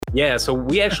Yeah, so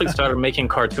we actually started making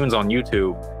cartoons on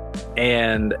YouTube.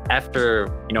 And after,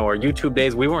 our YouTube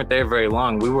days, we weren't there very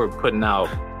long. We were putting out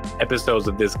episodes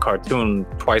of this cartoon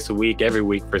twice a week, every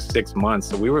week for 6 months.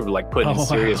 So we were like putting in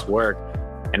serious work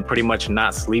and pretty much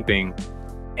not sleeping.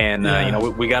 And,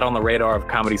 we got on the radar of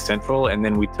Comedy Central, and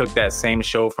then we took that same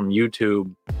show from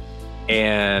YouTube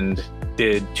and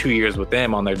did 2 years with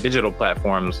them on their digital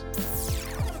platforms.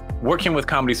 Working with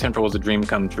Comedy Central was a dream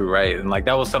come true, right? And like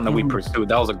that was something that we pursued.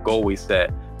 That was a goal we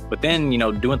set. But then,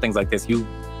 doing things like this, you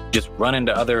just run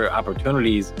into other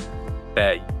opportunities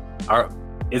that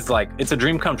it's a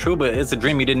dream come true, but it's a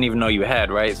dream you didn't even know you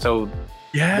had, right? So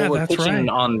yeah, what we're that's pitching right.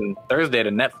 on Thursday to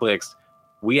Netflix,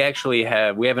 we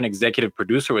have an executive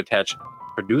producer attached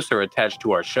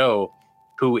to our show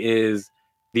who is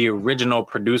the original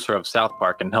producer of South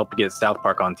Park and helped get South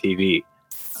Park on TV.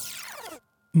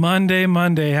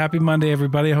 Monday. Happy Monday,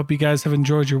 everybody. I hope you guys have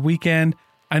enjoyed your weekend.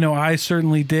 I know I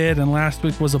certainly did, and last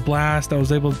week was a blast. I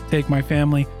was able to take my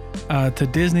family to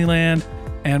Disneyland,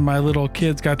 and my little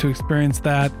kids got to experience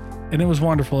that, and it was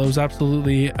wonderful. It was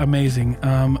absolutely amazing.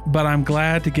 But I'm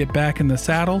glad to get back in the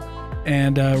saddle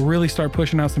and really start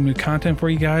pushing out some new content for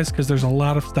you guys, because there's a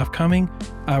lot of stuff coming.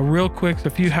 Real quick, a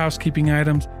few housekeeping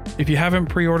items. If you haven't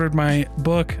pre-ordered my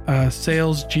book,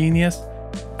 Sales Genius,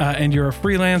 and you're a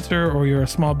freelancer or you're a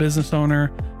small business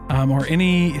owner, or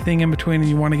anything in between, and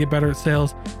you want to get better at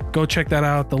sales, go check that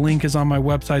out. The link is on my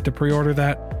website to pre-order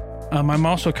that. I'm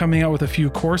also coming out with a few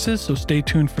courses, so stay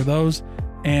tuned for those.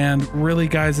 And really,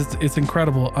 guys, it's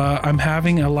incredible. I'm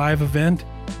having a live event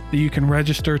that you can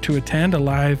register to attend, a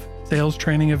live sales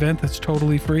training event that's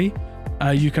totally free.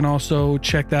 You can also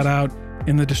check that out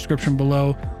in the description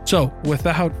below. So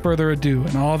without further ado,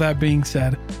 and all that being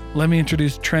said, let me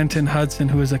introduce Trenton Hudson,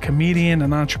 who is a comedian,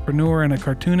 an entrepreneur, and a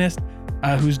cartoonist,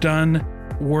 who's done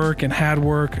work and had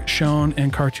work shown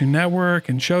in Cartoon Network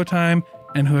and Showtime,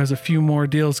 and who has a few more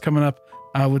deals coming up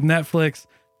with Netflix.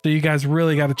 So you guys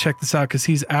really got to check this out, because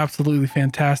he's absolutely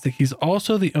fantastic. He's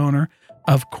also the owner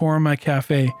of Korma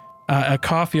Cafe, a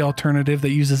coffee alternative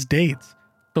that uses dates.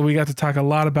 So we got to talk a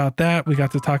lot about that. We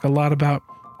got to talk a lot about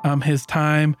his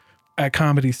time at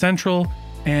Comedy Central,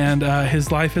 and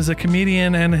his life as a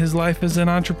comedian and his life as an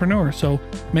entrepreneur. So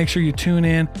make sure you tune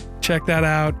in, check that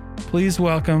out. Please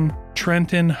welcome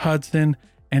Trenton Hudson,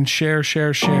 and share.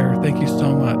 Thank you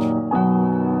so much.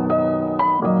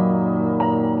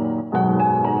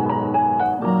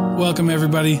 Welcome,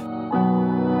 everybody.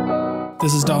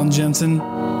 This is Dalton Jensen,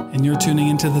 and you're tuning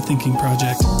into The Thinking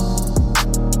Project.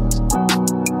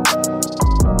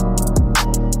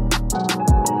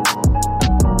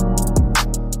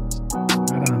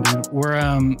 Right on, dude.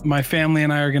 We're my family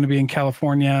and I are going to be in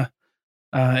California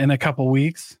in a couple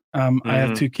weeks. I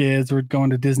have 2 kids. We're going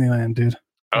to Disneyland, dude.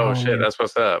 Oh shit, that's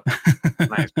what's up.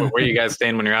 Nice. Where are you guys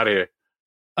staying when you're out here?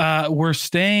 We're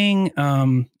staying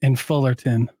in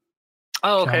Fullerton.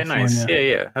 Oh, okay, California. Nice.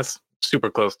 Yeah. That's super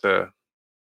close to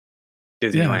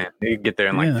Disneyland. Yeah. You can get there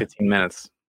in like 15 minutes.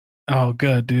 Oh,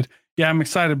 good, dude. Yeah, I'm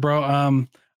excited, bro.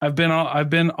 I've been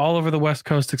all over the West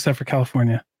Coast except for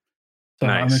California. So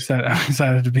nice. I'm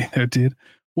excited to be there, dude.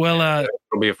 Well,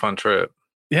 it'll be a fun trip.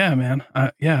 Yeah, man.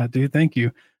 Yeah, dude. Thank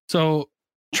you. So,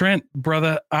 Trent,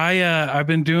 brother, I've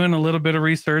been doing a little bit of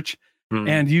research,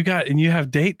 and you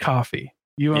have date coffee.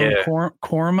 You own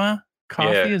Korma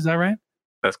Coffee, is that right?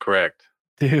 That's correct.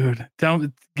 Dude,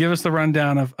 give us the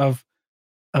rundown of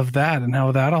that and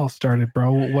how that all started,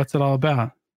 bro. What's it all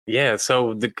about? Yeah,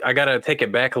 so I gotta take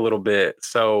it back a little bit.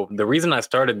 So the reason I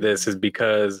started this is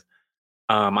because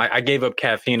I gave up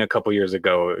caffeine a couple years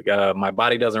ago. My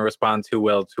body doesn't respond too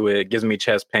well to it. It gives me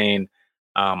chest pain.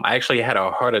 I actually had a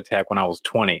heart attack when I was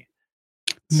 20.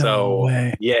 No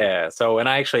way. Yeah. So, and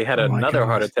I actually had another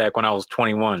heart attack when I was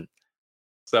 21.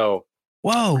 So,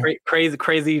 whoa,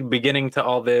 crazy beginning to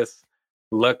all this.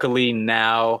 Luckily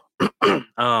now,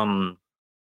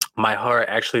 my heart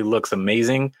actually looks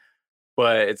amazing,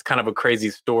 but it's kind of a crazy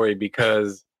story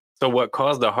because, so what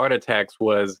caused the heart attacks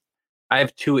was I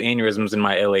have 2 aneurysms in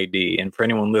my LAD. And for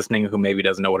anyone listening who maybe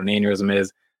doesn't know what an aneurysm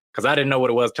is, because I didn't know what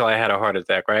it was till I had a heart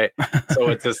attack, right? So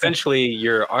it's essentially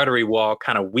your artery wall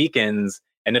kind of weakens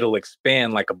and it'll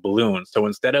expand like a balloon. So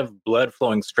instead of blood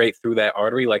flowing straight through that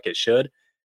artery like it should,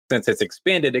 since it's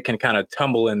expanded, it can kind of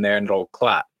tumble in there and it'll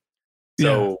clot.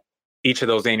 So each of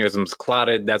those aneurysms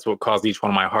clotted. That's what caused each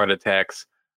one of my heart attacks.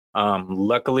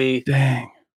 Luckily,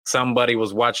 somebody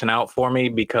was watching out for me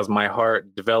because my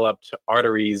heart developed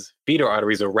feeder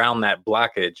arteries around that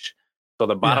blockage. So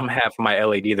the bottom half of my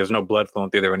LAD, there's no blood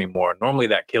flowing through there anymore. Normally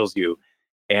that kills you.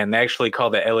 And they actually call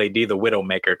the LAD the widow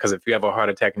maker, because if you have a heart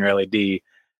attack in your LAD,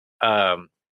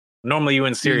 normally you're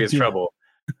in serious trouble.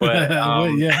 But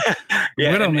Yeah,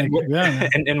 yeah, Widowmaker. Yeah,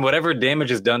 and whatever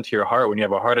damage is done to your heart when you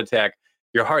have a heart attack,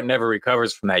 your heart never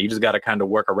recovers from that. You just got to kind of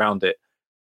work around it.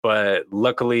 But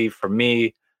luckily for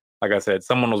me, like I said,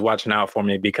 someone was watching out for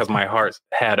me because my heart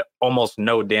had almost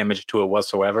no damage to it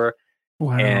whatsoever.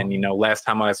 wow. And last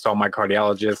time I saw my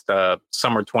cardiologist,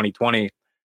 summer 2020,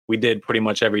 we did pretty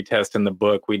much every test in the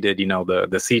book. We did,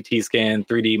 the CT scan,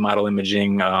 3D model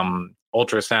imaging,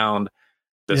 ultrasound,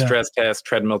 the stress test,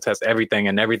 treadmill test, everything.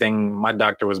 And everything, my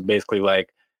doctor was basically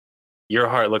like, your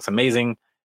heart looks amazing.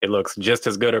 It looks just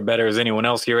as good or better as anyone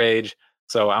else your age.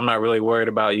 So I'm not really worried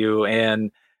about you.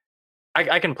 And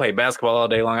I can play basketball all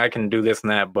day long. I can do this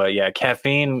and that. But yeah,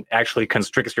 caffeine actually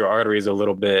constricts your arteries a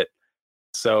little bit.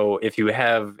 So if you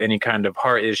have any kind of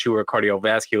heart issue or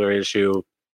cardiovascular issue,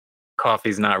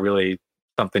 coffee's not really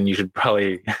something you should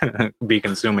probably be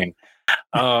consuming.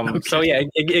 So yeah,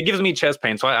 it gives me chest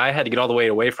pain. So I had to get all the way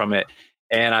away from it.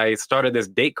 And I started this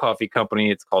date coffee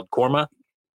company. It's called Korma.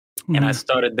 Mm-hmm. And I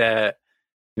started that,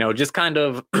 just kind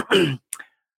of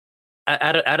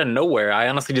out of nowhere. I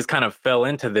honestly just kind of fell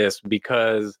into this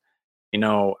because,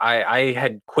 I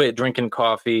had quit drinking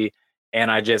coffee, and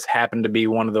I just happened to be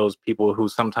one of those people who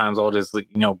sometimes I'll just,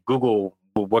 Google,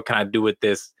 what can I do with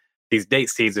these date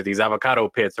seeds or these avocado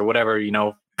pits or whatever,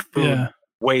 food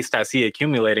waste I see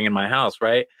accumulating in my house.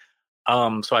 Right.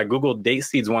 So I Googled date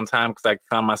seeds one time because I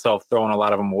found myself throwing a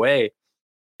lot of them away,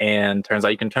 and turns out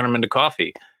you can turn them into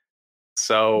coffee.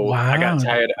 So I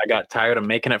got tired of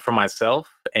making it for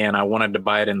myself, and I wanted to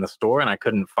buy it in the store, and I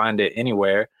couldn't find it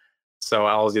anywhere. So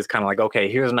I was just kind of like, okay,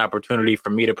 here's an opportunity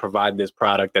for me to provide this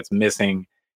product that's missing,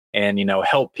 and,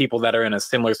 help people that are in a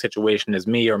similar situation as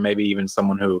me, or maybe even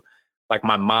someone who, like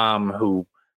my mom, who,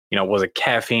 was a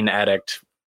caffeine addict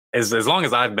as long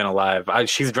as I've been alive.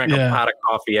 She's drank a pot of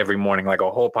coffee every morning, like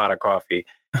a whole pot of coffee.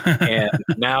 And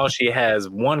now she has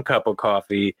one cup of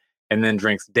coffee and then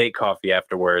drinks date coffee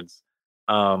afterwards.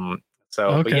 But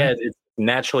yeah, it's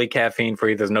naturally caffeine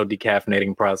free. There's no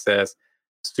decaffeinating process.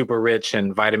 Super rich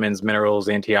in vitamins, minerals,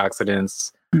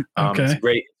 antioxidants.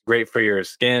 It's great for your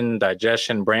skin,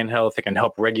 digestion, brain health. It can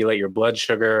help regulate your blood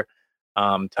sugar.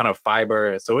 Ton of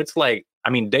fiber. So it's like,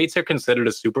 dates are considered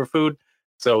a superfood.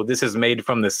 So this is made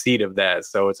from the seed of that.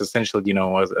 So it's essentially, a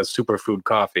superfood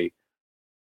coffee.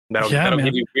 That'll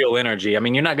give you real energy.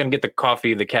 You're not going to get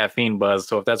the caffeine buzz.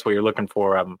 So if that's what you're looking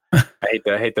for, I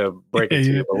hate to break it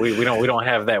to you, but we don't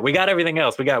have that. We got everything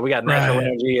else. We got natural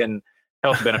energy and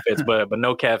health benefits, but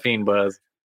no caffeine buzz.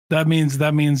 That means,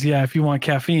 if you want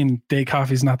caffeine, date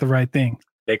coffee is not the right thing.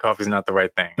 Date coffee is not the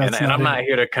right thing. And I'm not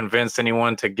here to convince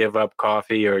anyone to give up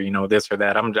coffee or, this or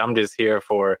that. I'm just here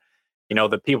for,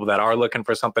 the people that are looking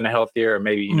for something healthier, or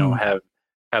maybe,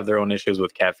 have their own issues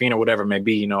with caffeine or whatever it may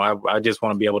be. I just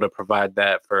want to be able to provide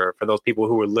that for those people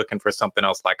who are looking for something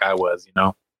else like I was,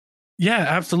 Yeah,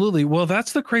 absolutely. Well,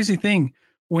 that's the crazy thing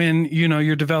when,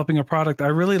 you're developing a product. I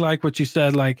really like what you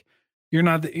said. Like, you're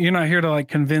not here to like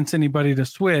convince anybody to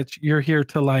switch. You're here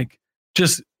to like,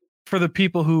 just for the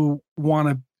people who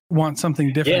want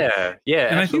something different. Yeah.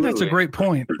 And absolutely. I think that's a great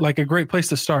point, like a great place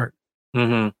to start.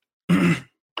 Mm-hmm.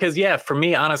 Because for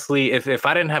me, honestly, if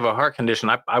I didn't have a heart condition,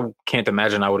 I can't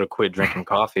imagine I would have quit drinking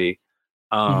coffee.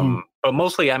 But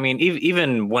mostly,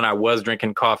 even when I was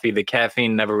drinking coffee, the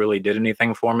caffeine never really did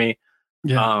anything for me.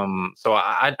 Yeah. So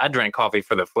I drank coffee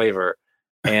for the flavor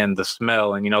and the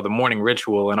smell and, the morning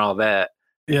ritual and all that.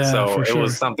 Yeah. So it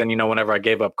was something, whenever I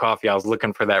gave up coffee, I was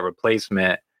looking for that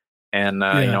replacement. And,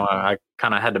 I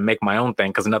kind of had to make my own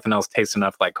thing because nothing else tastes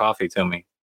enough like coffee to me.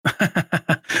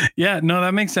 Yeah, no,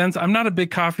 that makes sense. I'm not a big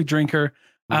coffee drinker,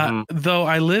 though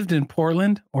I lived in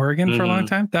Portland, Oregon for a long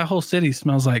time. That whole city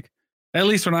smells like, at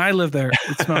least when I lived there,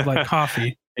 it smelled like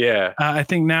coffee. Yeah. I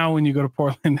think now when you go to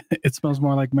Portland, it smells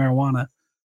more like marijuana.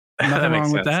 Nothing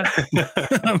wrong with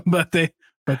that.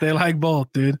 but they like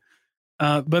both, dude.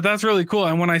 But that's really cool.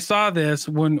 And when I saw this,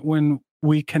 when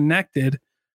we connected,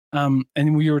 and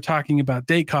we were talking about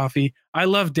date coffee, I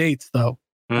love dates though.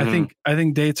 I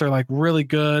think dates are like really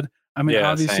good.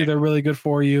 Obviously same. They're really good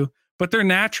for you, but they're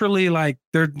naturally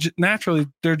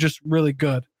they're just really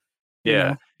good.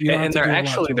 Yeah. And they're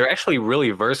actually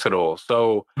really versatile.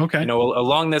 So,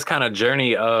 along this kind of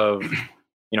journey of,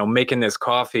 making this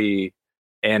coffee,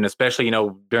 and especially,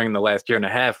 during the last year and a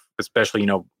half, especially,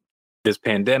 this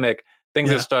pandemic, things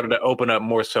have started to open up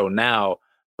more so now.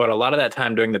 But a lot of that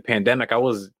time during the pandemic, I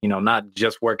was, not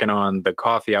just working on the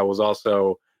coffee. I was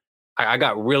also, I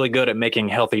got really good at making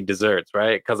healthy desserts,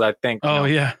 right? Because I think,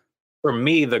 for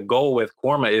me, the goal with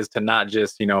Korma is to not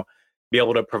just, be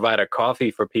able to provide a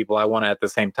coffee for people. I want to, at the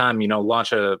same time,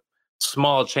 launch a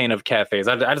small chain of cafes.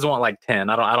 I just want like 10.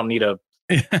 I don't need a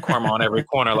Korma on every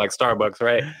corner like Starbucks,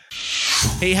 right?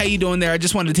 Hey, how you doing there? I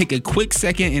just wanted to take a quick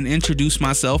second and introduce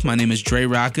myself. My name is Dre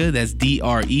Raka. That's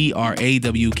DRERAWKA.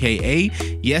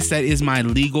 Yes, that is my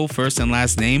legal first and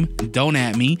last name. Don't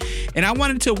at me. And I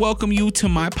wanted to welcome you to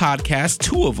my podcast,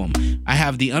 two of them. I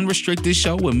have the Unrestricted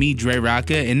Show with me, Dre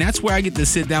Raka, and that's where I get to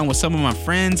sit down with some of my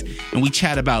friends and we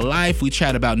chat about life, we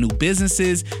chat about new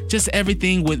businesses, just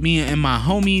everything with me and my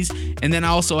homies. And then I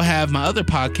also have my other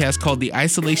podcast called the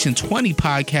Isolation 20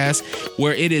 Podcast,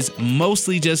 where it is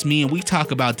mostly just me and we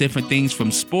talk about different things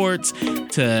from sports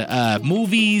to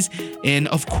movies, and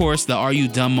of course the Are You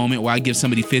Dumb moment, where I give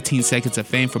somebody 15 seconds of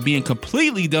fame for being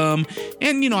completely dumb,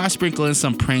 and I sprinkle in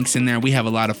some pranks in there. We have a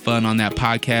lot of fun on that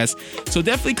podcast, so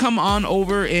definitely come on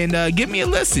over and give me a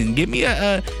listen, give me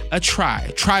a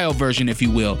trial version, if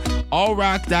you will.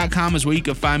 allrock.com is where you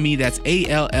can find me. That's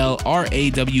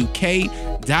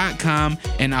ALLRAWK.com,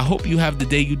 and I hope you have the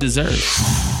day you deserve.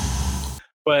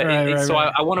 But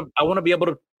I want to be able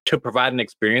to provide an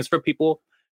experience for people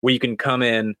where you can come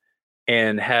in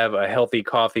and have a healthy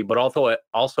coffee, but also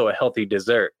a healthy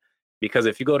dessert. Because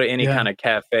if you go to any kind of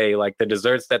cafe, like the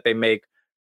desserts that they make,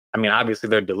 I mean, obviously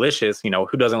they're delicious.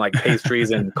 Who doesn't like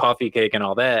pastries and coffee cake and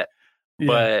all that?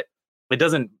 Yeah. But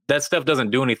that stuff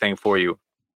doesn't do anything for you.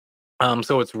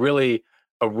 So it's really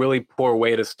a really poor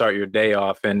way to start your day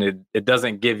off, and it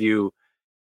doesn't give you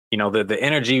the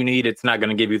energy you need. It's not going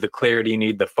to give you the clarity you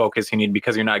need, the focus you need,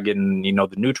 because you're not getting, the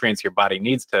nutrients your body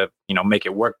needs to, make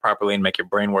it work properly and make your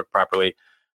brain work properly.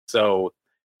 So,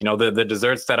 the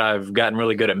desserts that I've gotten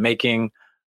really good at making,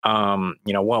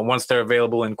 once they're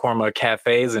available in Korma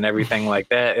cafes and everything like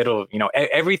that, it'll,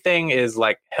 everything is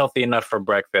like healthy enough for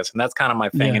breakfast. And that's kind of my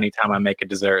thing anytime I make a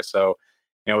dessert. So,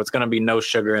 it's going to be no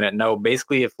sugar in it. No,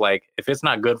 basically if it's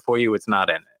not good for you, it's not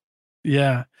in it.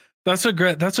 Yeah. That's a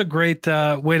great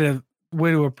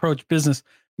way to approach business.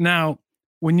 Now,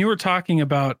 when you were talking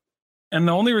about, and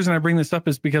the only reason I bring this up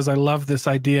is because I love this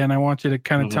idea and I want you to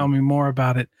kind of tell me more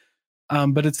about it.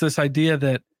 But it's this idea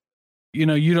that,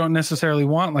 you don't necessarily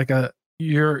want like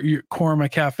your Korma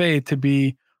cafe to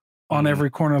be on every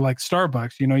corner like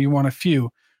Starbucks. You want a few.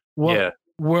 What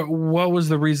was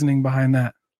the reasoning behind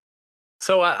that?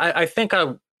 So I think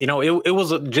it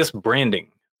was just branding.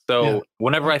 So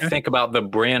whenever I think about the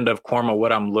brand of Korma,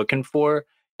 what I'm looking for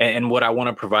and what I want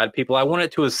to provide people, I want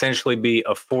it to essentially be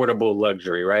affordable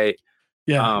luxury, right?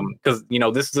 Yeah. Because,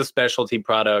 this is a specialty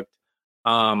product.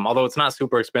 Although it's not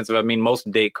super expensive. I mean,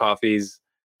 most date coffees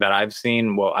that I've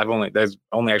seen, there's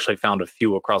only actually found a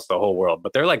few across the whole world,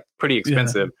 but they're like pretty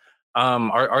expensive.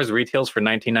 Ours retails for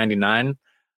 $19.99.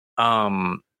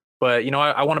 But,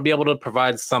 I want to be able to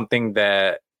provide something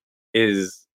that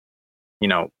is,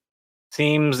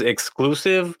 seems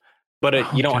exclusive, but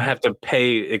you don't have to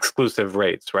pay exclusive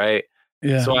rates, right?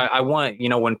 Yeah. So I want,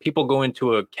 when people go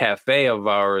into a cafe of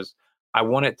ours, I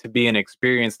want it to be an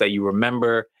experience that you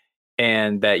remember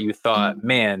and that you thought,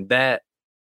 man, that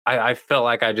I felt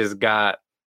like I just got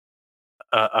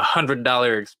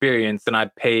 $100 experience and I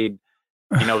paid,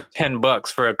 $10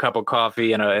 for a cup of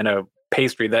coffee and a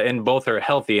pastry and both are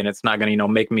healthy, and it's not going to,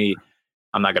 make me,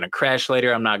 I'm not going to crash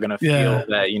later. I'm not going to feel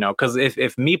that, because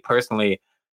if me personally,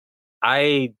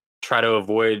 I try to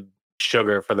avoid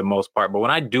sugar for the most part, but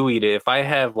when I do eat it, if I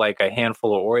have like a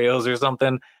handful of Oreos or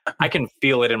something, I can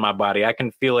feel it in my body. I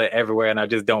can feel it everywhere, and I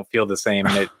just don't feel the same.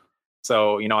 And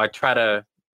so, I try to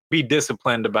be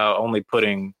disciplined about only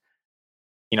putting,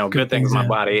 good things in my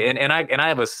body. And I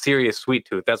have a serious sweet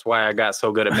tooth. That's why I got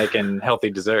so good at making healthy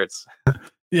desserts.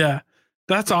 Yeah.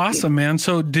 That's awesome, man.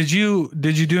 So did you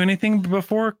do anything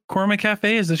before Korma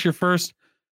Cafe? Is this your first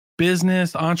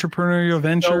business, entrepreneurial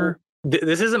venture? So,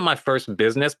 this isn't my first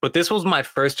business, but this was my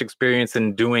first experience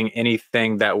in doing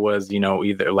anything that was,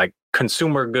 either like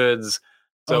consumer goods.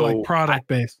 So like product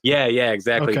based. Yeah,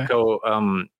 exactly. Okay. So,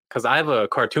 because I have a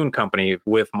cartoon company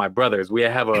with my brothers. We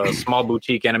have a small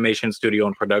boutique animation studio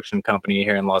and production company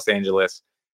here in Los Angeles.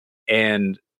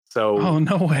 And so... Oh,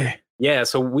 no way. Yeah,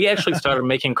 so we actually started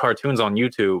making cartoons on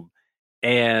YouTube.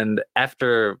 And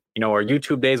after, our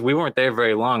YouTube days, we weren't there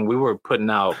very long. We were putting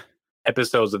out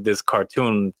episodes of this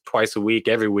cartoon twice a week,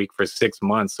 every week for 6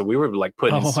 months. So we were like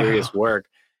putting in serious work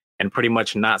and pretty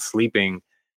much not sleeping.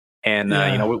 And,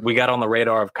 we got on the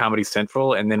radar of Comedy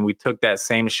Central. And then we took that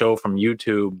same show from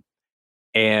YouTube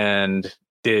and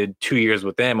did 2 years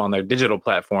with them on their digital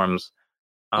platforms.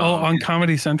 On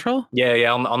Comedy Central? Yeah,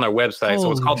 on their website. Holy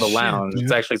so it's called The Lounge. Dude.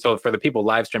 It's actually, so for the people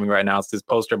live streaming right now, it's this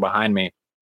poster behind me.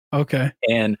 Okay.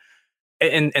 And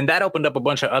that opened up a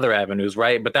bunch of other avenues,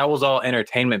 right? But that was all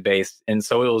entertainment based. And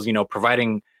so it was,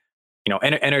 providing,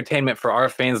 entertainment for our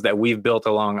fans that we've built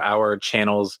along our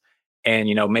channels. and,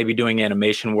 you know, maybe doing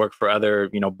animation work for other,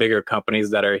 you know, bigger companies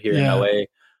that are here in LA.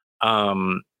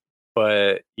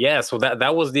 But yeah, so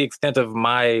that was the extent of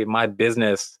my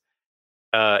business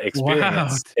Wow,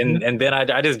 experience. dude. And then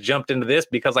I just jumped into this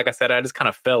because, like I said, I just kind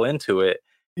of fell into it.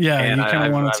 Yeah, And you kind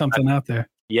of wanted something out there.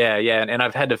 yeah, yeah, and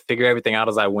I've had to figure everything out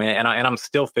as I went, and I'm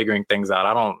still figuring things out.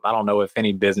 I don't know if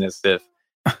any business, if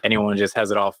anyone just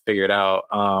has it all figured out.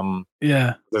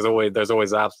 Yeah. There's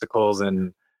always obstacles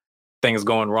and things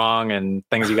going wrong and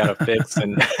things you got to fix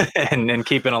and, and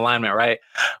keep in alignment, right?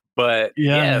 But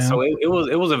Yeah, so man. it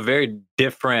was a very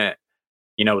different,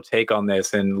 you know, take on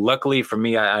this, and luckily for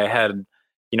me, I had,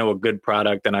 you know, a good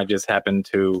product, and I just happened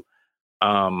to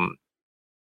um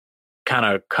kind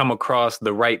of come across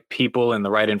the right people and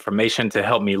the right information to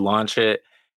help me launch it,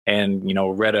 and, you know,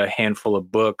 read a handful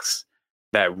of books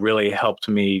that really helped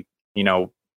me, you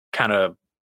know, kind of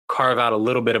carve out a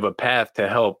little bit of a path to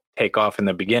help take off in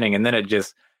the beginning. And then it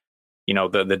just, you know,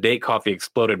 the date coffee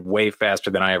exploded way faster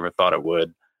than I ever thought it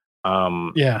would.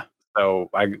 um Yeah. so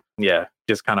I yeah,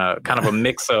 just kind of a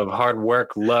mix of hard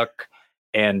work, luck,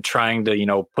 and trying to, you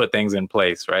know, put things in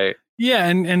place, right? Yeah,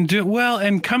 and do well,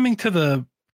 and coming to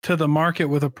the market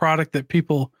with a product that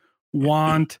people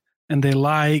want and they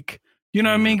like. You know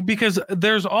what I Mhm. mean? Because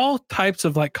there's all types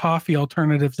of like coffee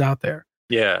alternatives out there.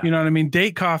 Yeah. You know what I mean?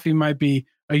 Date coffee might be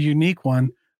a unique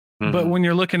one, but Mhm. when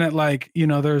you're looking at like, you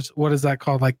know, there's what is that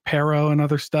called? Like Pero and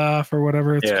other stuff or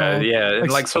whatever it's Yeah, called. yeah, and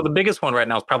Like like, so the biggest one right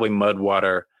now is probably Mud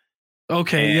Water,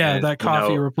 okay, yeah, and, that you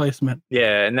coffee know, replacement.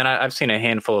 yeah, and then I've seen a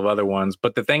handful of other ones,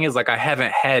 but the thing is, like, I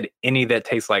haven't had any that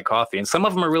taste like coffee, and some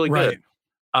of them are really Right.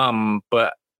 good.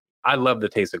 But I love the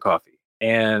taste of coffee,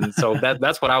 and so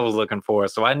that's what I was looking for.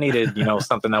 So I needed, you know,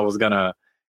 something that was gonna,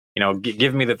 you know,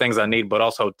 give me the things I need, but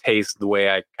also taste the way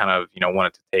I kind of, you know,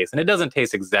 want it to taste. And it doesn't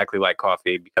taste exactly like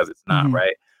coffee because it's not, Mhm.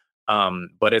 right?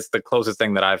 But it's the closest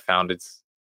thing that I've found. It's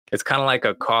kind of like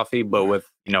a coffee, but with,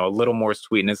 you know, a little more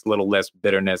sweetness, a little less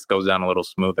bitterness, goes down a little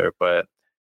smoother. But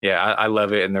yeah, I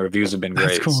love it, and the reviews have been That's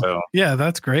great. cool. So Yeah,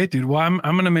 that's great, dude. Well, I'm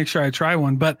gonna make sure I try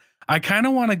one, but I kind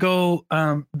of want to go.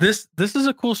 This is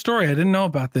a cool story. I didn't know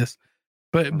about this,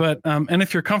 but and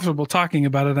if you're comfortable talking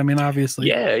about it, I mean, obviously.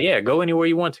 yeah, yeah, go anywhere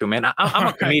you want to, man. I'm All a right,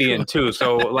 cool. comedian too,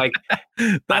 so like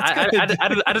That's good.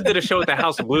 I just did a show at the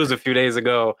House of Blues a few days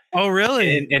ago Oh,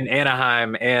 really? in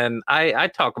Anaheim, and I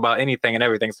talk about anything and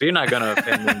everything, so you're not gonna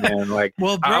offend me, man. Like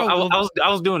Well, bro. I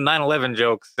was doing 9/11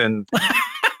 jokes, and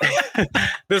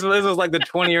this was like the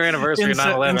 20-year anniversary of In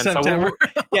 9/11. So September.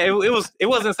 yeah, it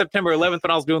wasn't September 11th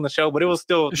when I was doing the show, but it was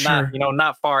still not, Sure. you know,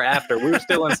 not far after. We were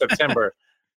still in September.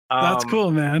 That's Um,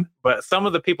 cool, man. but some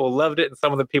of the people loved it, and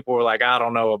some of the people were like, I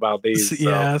don't know about these. So.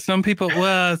 Yeah, some people.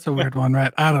 Well, it's a weird one,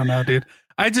 right? I don't know, dude.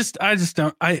 I just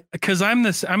don't. Because I'm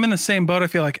in the same boat. I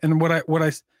feel like, and what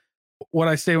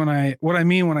I say what I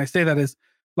mean when I say that is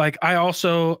like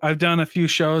I've done a few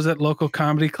shows at local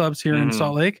comedy clubs here in Mhm.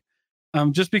 Salt Lake,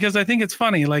 just because I think it's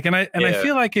funny. Like, and I Yeah.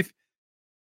 feel like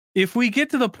if we get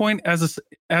to the point as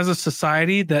a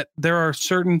society that there are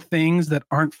certain things that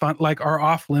aren't fun, like are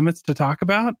off limits to talk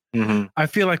about, Mhm. I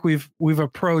feel like we've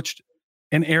approached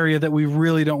an area that we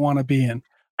really don't want to be in.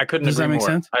 I couldn't Does agree that make more.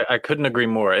 sense? I couldn't agree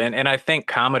more. And I think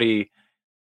comedy,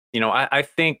 you know, I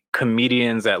think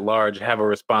comedians at large have a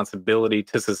responsibility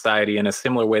to society in a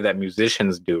similar way that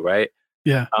musicians do, right?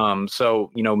 Yeah.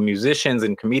 So, you know, musicians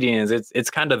and comedians, it's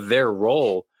kind of their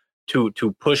role to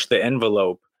push the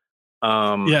envelope,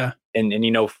 Yeah. and,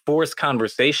 you know, force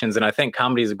conversations. And I think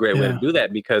comedy is a great way to Yeah. do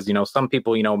that because, you know, some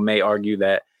people, you know, may argue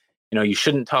that, you know, you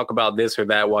shouldn't talk about this or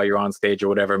that while you're on stage or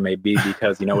whatever it may be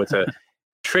because, you know, it's a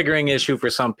triggering issue for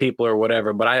some people or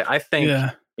whatever. But I think,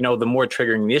 Yeah. you know, the more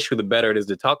triggering the issue, the better it is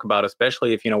to talk about,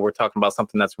 especially if, you know, we're talking about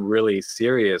something that's really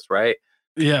serious, right?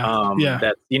 Yeah. Yeah.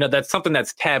 That, you know, that's something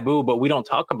that's taboo, but we don't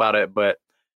talk about it. But,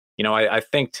 you know, I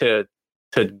think to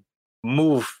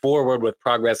move forward with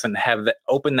progress and have that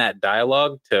open that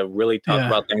dialogue to really talk Yeah.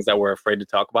 about things that we're afraid to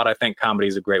talk about, I think comedy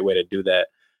is a great way to do that.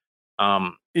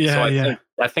 So Yeah. Yeah.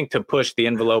 I think to push the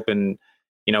envelope and,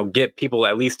 you know, get people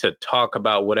at least to talk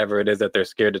about whatever it is that they're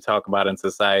scared to talk about in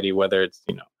society, whether it's,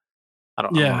 you know, I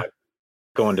don't Yeah. want to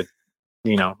go into,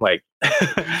 you know, like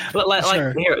like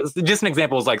Sure. here, just an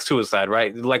example is like suicide,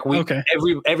 right? Like Okay.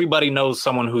 everybody knows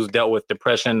someone who's dealt with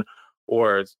depression,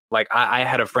 or like I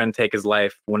had a friend take his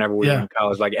life whenever we were Yeah. in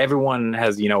college. Like everyone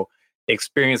has, you know,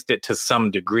 experienced it to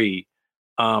some degree,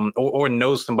 or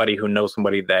knows somebody who knows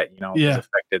somebody that, you know, is Yeah.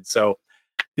 affected. So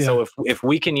Yeah. if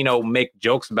we can, you know, make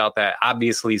jokes about that,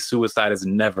 obviously suicide is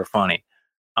never funny.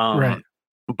 Right.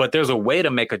 But there's a way to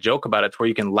make a joke about it to where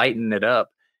you can lighten it up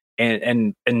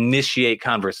and initiate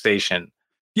conversation.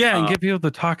 Yeah, and get people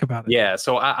to talk about it. Yeah,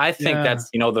 so I think that's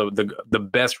the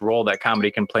best role that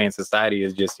comedy can play in society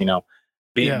is just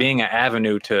being an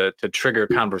avenue to trigger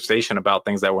conversation about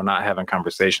things that we're not having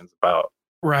conversations about.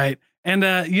 Right. And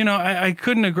I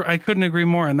couldn't agree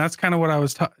more. And that's kind of what I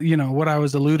was what I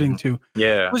was alluding to.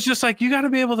 Yeah. It was just like you got to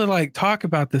be able to like talk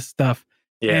about this stuff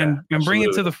and bring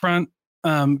it to the front.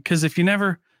 Because if you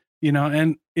never,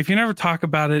 and if you never talk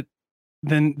about it,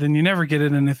 then you never get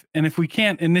it. And if we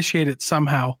can't initiate it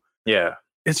somehow,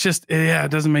 it's just it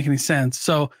doesn't make any sense.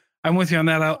 So I'm with you on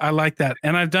that. I like that.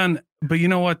 And I've done, but you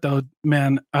know what though,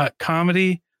 man,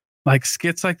 comedy, like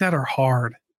skits like that are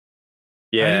hard.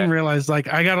 Yeah. I didn't realize like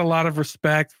I got a lot of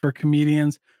respect for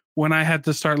comedians when I had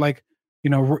to start like,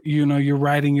 you're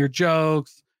writing your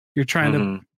jokes, you're trying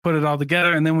to put it all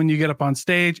together. And then when you get up on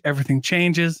stage, everything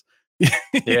changes.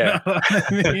 Yeah.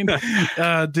 I mean?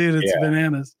 Dude, it's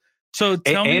bananas. So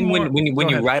tell me more. when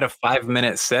you write a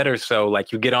 5-minute set or so,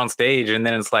 like you get on stage and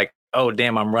then it's like, oh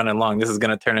damn, I'm running long. This is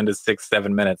going to turn into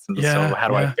 6-7 minutes. And so how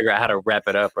do I figure out how to wrap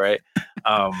it up? Right.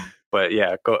 But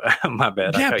yeah, go, my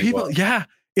bad. Yeah. People. Yeah.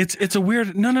 It's a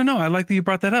weird, no. I like that you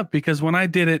brought that up because when I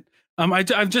did it,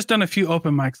 I've just done a few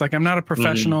open mics. Like I'm not a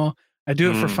professional. I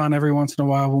do it for fun every once in a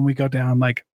while when we go down,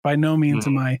 like by no means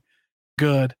am I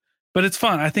good, but it's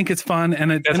fun. I think it's fun.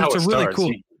 And it's a really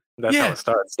cool. That's how it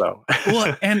starts though.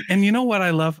 Well, and you know what I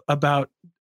love about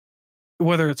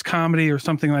whether it's comedy or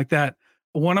something like that,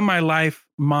 one of my life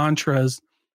mantras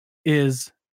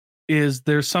is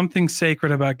there's something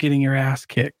sacred about getting your ass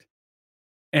kicked.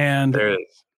 And there is.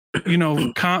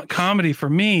 Comedy for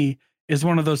me is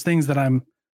one of those things that I'm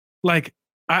like,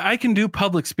 I can do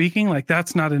public speaking. Like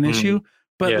that's not an issue,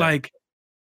 but like,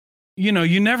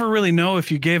 you never really know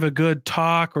if you gave a good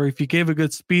talk or if you gave a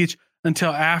good speech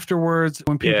until afterwards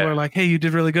when people are like, hey, you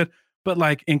did really good. But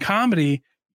like in comedy,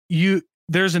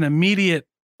 there's an immediate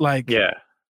like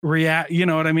react. You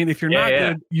know what I mean? If you're not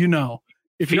good,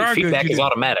 if you are good, feedback is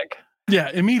automatic. Yeah,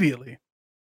 immediately.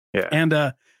 Yeah. And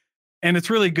it's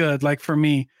really good. Like for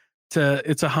me,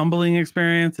 it's a humbling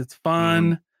experience. It's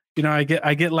fun. I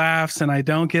get laughs and I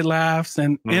don't get laughs.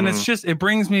 And it's just, it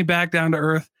brings me back down to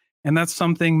earth. And that's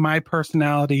something my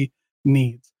personality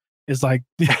needs. Is like,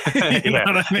 you know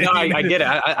what I mean? No, I get it.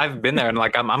 I've been there, and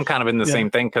like I'm kind of in the same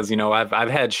thing because I've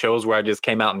had shows where I just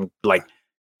came out and like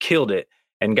killed it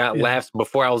and got laughs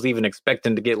before I was even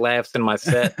expecting to get laughs in my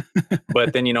set.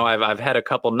 But then I've had a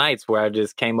couple nights where I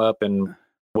just came up and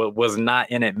was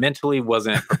not in it mentally,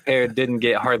 wasn't prepared, didn't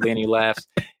get hardly any laughs,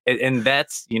 and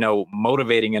that's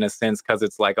motivating in a sense because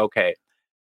it's like, okay,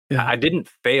 I didn't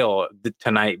fail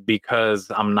tonight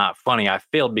because I'm not funny. I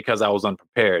failed because I was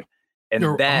unprepared. And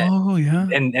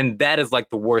and that is like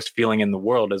the worst feeling in the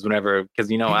world is whenever, because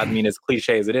I mean, as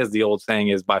cliche as it is, the old saying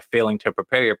is by failing to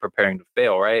prepare, you're preparing to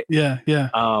fail, right? Yeah.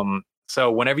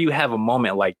 So whenever you have a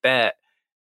moment like that,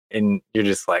 and you're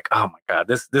just like, oh my God,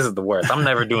 this is the worst. I'm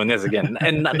never doing this again,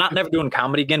 and not never doing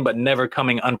comedy again, but never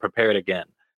coming unprepared again.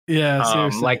 Yeah,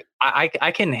 seriously. Like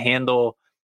I can handle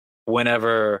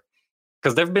whenever,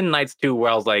 because there've been nights too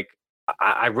where I was like,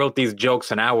 I wrote these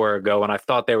jokes an hour ago and I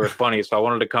thought they were funny. So I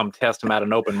wanted to come test them at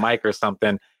an open mic or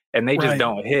something and they just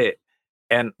don't hit.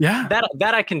 And that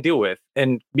I can deal with.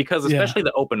 And because especially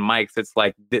the open mics, it's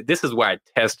like, this is where I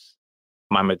test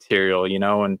my material,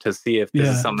 and to see if this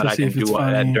is something that I can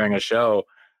do during a show.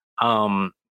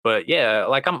 But yeah,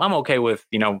 like I'm okay with,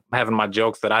 having my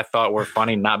jokes that I thought were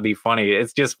funny, not be funny.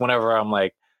 It's just whenever I'm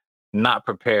like, not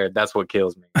prepared, that's what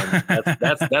kills me. And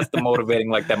that's the motivating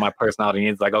like that my personality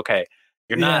needs. Like, okay,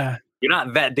 you're not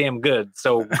that damn good,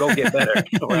 so go get better.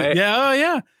 Right?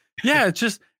 Yeah. It's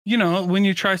just when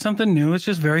you try something new, it's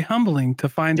just very humbling to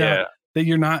find out that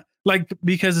you're not like,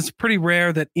 because it's pretty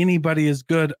rare that anybody is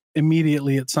good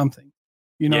immediately at something.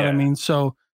 You know what I mean?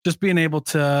 So just being able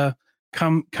to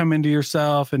come into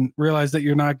yourself and realize that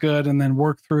you're not good and then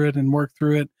work through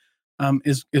it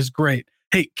is great.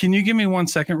 Hey, can you give me 1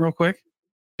 second real quick?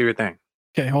 Do your thing.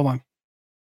 Okay, hold on.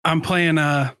 I'm playing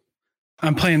Dad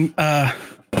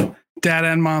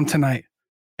and Mom tonight.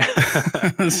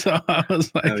 So I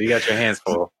was like, you got your hands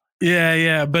full.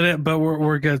 Yeah, but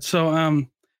we're good. So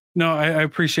no, I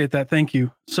appreciate that. Thank you.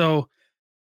 So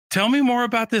tell me more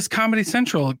about this Comedy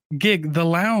Central gig, The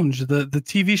Lounge, the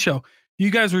TV show.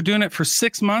 You guys were doing it for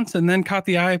 6 months and then caught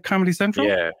the eye of Comedy Central?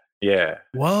 Yeah.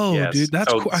 Whoa, dude,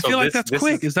 that's cool. I feel like that's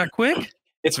quick. Is that quick?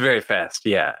 It's very fast.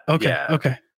 Yeah. Okay. Yeah.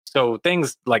 Okay. So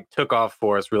things like took off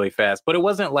for us really fast, but it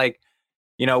wasn't like,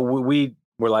 we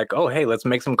were like, oh, hey, let's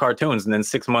make some cartoons. And then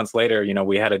 6 months later,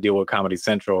 we had to deal with Comedy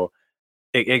Central.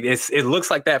 It looks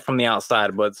like that from the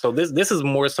outside, but so this is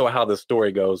more so how the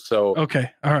story goes. So, okay.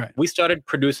 All right. We started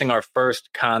producing our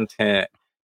first content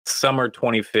summer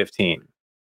 2015.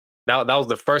 That was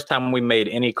the first time we made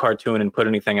any cartoon and put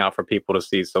anything out for people to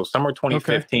see. So summer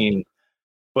 2015. Okay.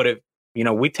 But if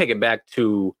we take it back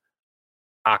to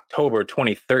October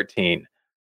 2013,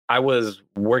 I was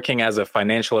working as a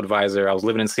financial advisor. I was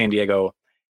living in San Diego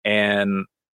and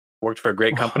worked for a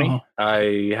great company. Wow.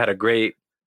 I had a great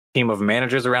team of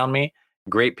managers around me,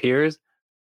 great peers.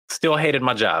 Still hated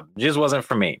my job. Just wasn't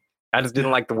for me. I just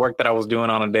didn't like the work that I was doing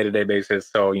on a day-to-day basis.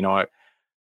 So,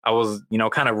 I was,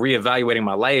 kind of reevaluating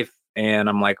my life, and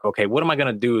I'm like, okay, what am I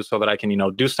going to do so that I can,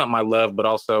 do something I love, but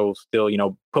also still,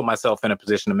 put myself in a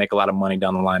position to make a lot of money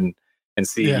down the line and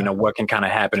see, what can kind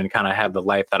of happen and kind of have the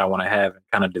life that I want to have and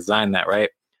kind of design that. Right.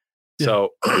 Yeah. So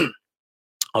I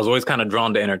was always kind of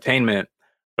drawn to entertainment,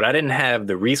 but I didn't have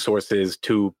the resources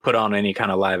to put on any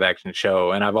kind of live action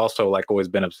show. And I've also always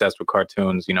been obsessed with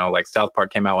cartoons, like South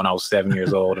Park came out when I was 7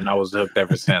 years old and I was hooked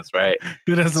ever since. Right.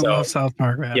 Who doesn't love South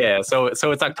Park, man? Yeah. So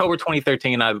it's October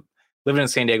 2013. I living in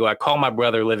San Diego. I call my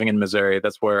brother living in Missouri.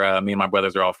 That's where me and my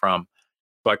brothers are all from.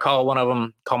 So I call one of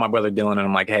them, call my brother Dylan, and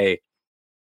I'm like, hey,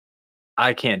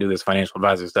 I can't do this financial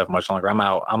advisor stuff much longer. I'm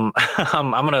out. I'm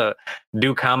gonna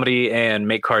do comedy and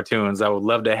make cartoons. I would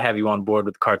love to have you on board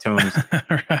with cartoons.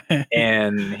 Right.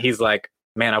 And he's like,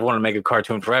 man, I want to make a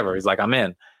cartoon forever. He's like, I'm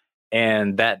in.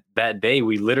 And that day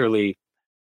we literally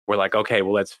were like, okay,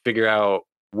 well, let's figure out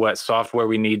what software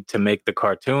we need to make the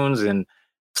cartoons and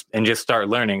just start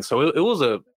learning. So it was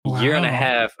a year and a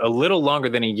half, a little longer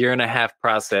than a year and a half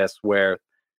process where,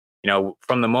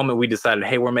 from the moment we decided,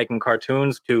 hey, we're making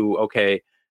cartoons to, okay,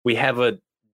 we have a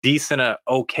decent,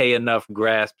 okay enough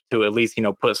grasp to at least,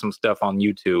 put some stuff on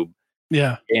YouTube.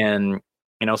 Yeah. And,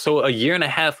 so a year and a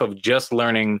half of just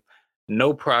learning,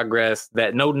 no progress,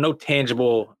 that no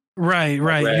tangible. Right.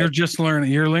 You're just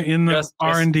learning. You're in the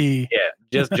R&D.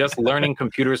 Yeah. Just learning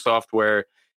computer software,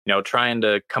 trying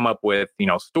to come up with,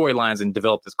 storylines and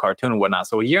develop this cartoon and whatnot.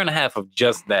 So a year and a half of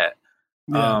just that.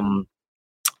 Yeah.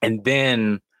 And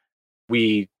then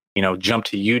we, jumped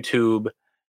to YouTube,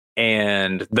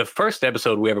 and the first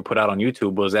episode we ever put out on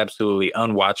YouTube was absolutely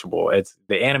unwatchable.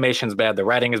 The animation's bad. The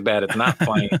writing is bad. It's not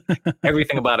funny.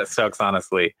 Everything about it sucks,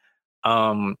 honestly.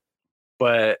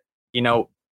 But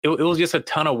it was just a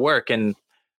ton of work. And,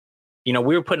 we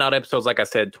were putting out episodes, like I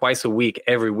said, twice a week,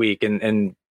 every week.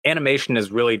 And animation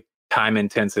is really time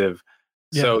intensive.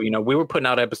 Yeah. So, we were putting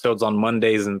out episodes on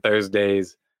Mondays and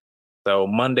Thursdays. So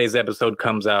Monday's episode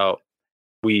comes out.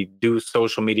 We do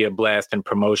social media blast and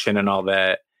promotion and all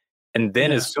that. And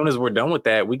then as soon as we're done with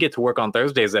that, we get to work on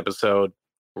Thursday's episode,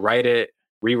 write it,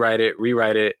 rewrite it,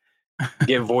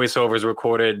 get voiceovers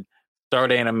recorded,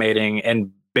 start animating, and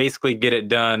basically get it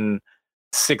done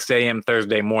 6 a.m.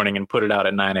 Thursday morning and put it out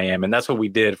at 9 a.m. And that's what we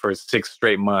did for 6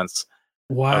 straight months.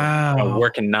 Wow. Of,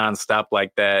 working nonstop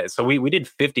like that. So we did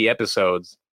 50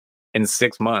 episodes in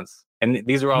 6 months. And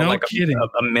these are all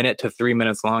a minute to 3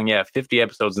 minutes long. Yeah, 50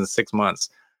 episodes in 6 months.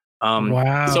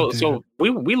 Wow. So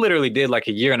we literally did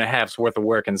a year and a half's worth of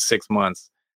work in 6 months.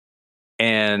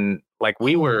 And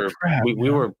we were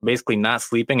basically not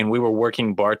sleeping, and we were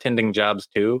working bartending jobs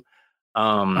too.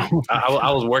 I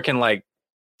was working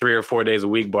 3 or 4 days a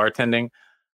week bartending.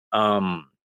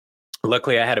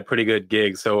 Luckily I had a pretty good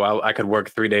gig, so I could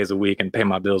work 3 days a week and pay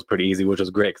my bills pretty easy, which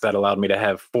was great because that allowed me to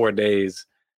have 4 days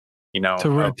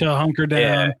to hunker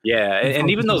down. Yeah. And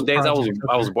even those days I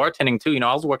was bartending too.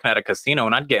 I was working at a casino,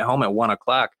 and I'd get home at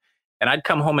 1:00 and I'd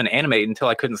come home and animate until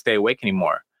I couldn't stay awake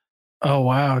anymore. Oh,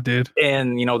 wow, dude.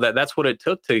 And that's what it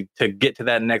took to get to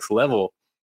that next level.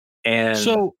 And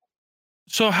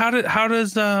so how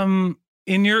does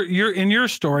in your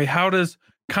story, how does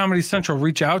Comedy Central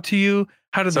reach out to you?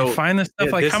 How do they find this stuff?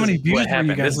 How many views were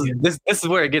you guys getting? This is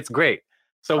where it gets great.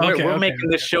 So we're making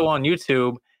this show on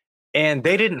YouTube. And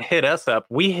they didn't hit us up.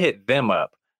 We hit them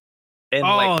up. And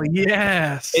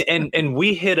yes. And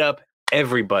we hit up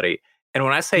everybody. And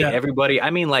when I say everybody, I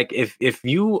mean if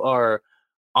you are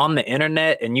on the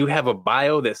internet and you have a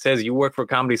bio that says you work for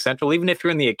Comedy Central, even if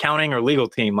you're in the accounting or legal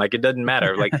team, it doesn't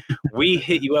matter. We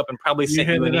hit you up and probably sent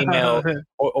you an email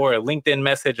or a LinkedIn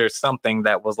message or something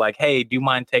that was like, hey, do you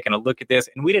mind taking a look at this?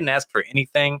 And we didn't ask for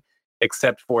anything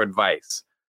except for advice.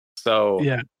 So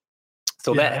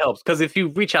that helps, because if you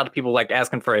reach out to people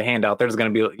asking for a handout, there's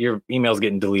going to be your email's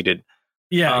getting deleted.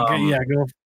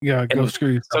 Go screw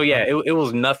yourself. So it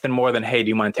was nothing more than, hey, do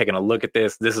you mind taking a look at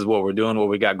this? This is what we're doing, what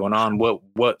we got going on.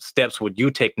 What steps would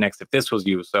you take next if this was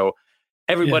you? So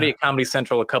everybody at Comedy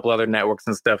Central, a couple other networks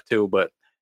and stuff too, but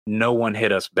no one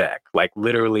hit us back.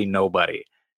 Literally nobody.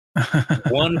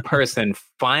 One person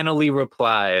finally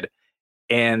replied,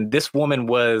 And this woman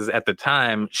was, at the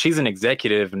time, she's an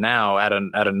executive now at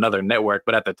another network,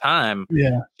 but at the time,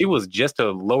 she was just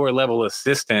a lower level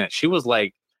assistant. She was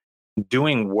like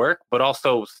doing work, but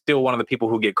also still one of the people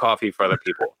who get coffee for other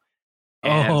people.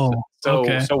 And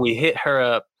so we hit her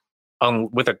up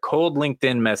with a cold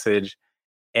LinkedIn message,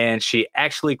 and she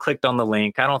actually clicked on the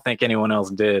link. I don't think anyone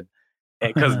else did,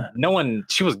 because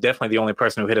she was definitely the only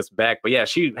person who hit us back. But yeah,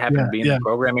 she happened to be in the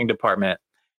programming department,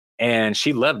 and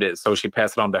she loved it. So she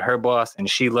passed it on to her boss, and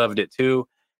she loved it too.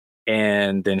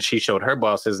 And then she showed her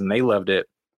bosses, and they loved it.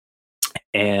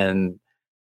 And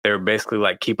they're basically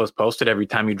like, keep us posted every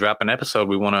time you drop an episode.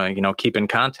 We want to, keep in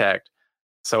contact.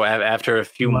 So after a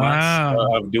few months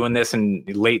of doing this in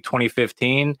late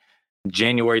 2015,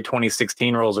 January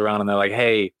 2016 rolls around, and they're like,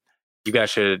 hey, you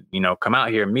guys should, come out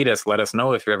here and meet us. Let us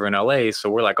know if you're ever in LA. So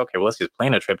we're like, okay, well, let's just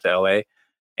plan a trip to LA.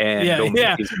 And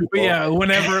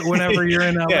whenever you're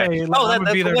in LA. Yeah.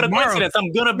 What a coincidence.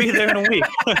 I'm going to be there in a week.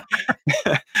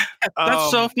 That's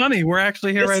so funny. We're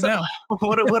actually here right now.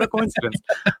 What a coincidence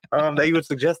that you would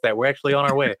suggest that. We're actually on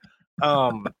our way.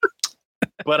 So,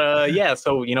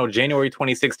 January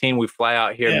 2016, we fly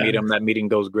out here and meet them. That meeting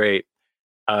goes great.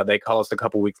 They call us a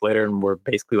couple weeks later, and we're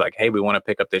basically like, hey, we want to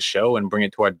pick up this show and bring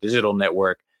it to our digital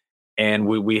network. And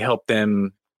we helped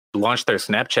them launch their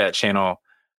Snapchat channel.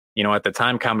 At the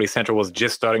time, Comedy Central was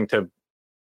just starting to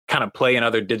kind of play in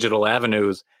other digital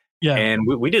avenues. Yeah. And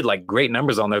we did like great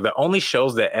numbers on there. The only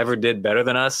shows that ever did better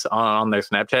than us on their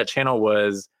Snapchat channel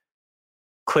was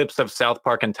clips of South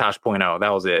Park and Tosh.0. That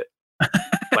was it.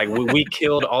 Like we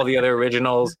killed all the other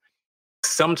originals.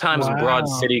 Sometimes Broad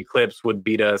City clips would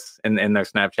beat us in their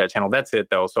Snapchat channel. That's it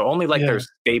though. So only like their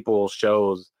staple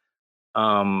shows.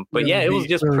 But it was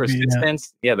just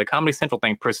persistence. The Comedy Central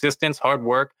thing, persistence, hard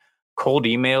work, cold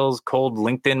emails, cold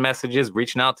LinkedIn messages,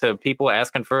 reaching out to people,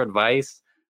 asking for advice.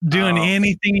 Doing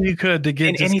anything you could to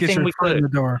get your foot in the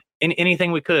door.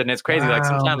 Anything we could. And it's crazy. Like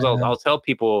sometimes I'll tell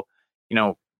people,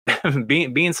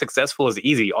 being successful is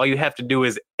easy. All you have to do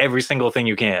is every single thing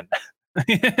you can.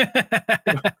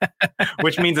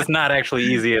 Which means it's not actually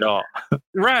easy at all.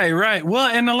 Right. Well,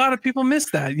 and a lot of people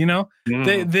miss that,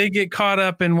 they get caught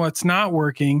up in what's not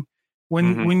working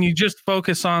when you just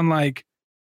focus on like,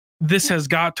 this has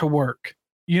got to work.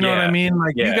 You know what I mean?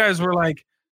 Like you guys were like,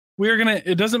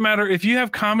 it doesn't matter if you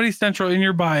have Comedy Central in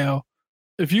your bio,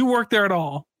 if you work there at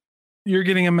all, you're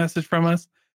getting a message from us,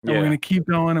 and we're going to keep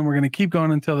going, and we're going to keep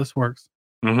going until this works.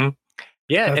 Mm-hmm.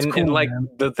 Yeah. And like, man,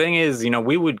 the thing is,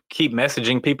 we would keep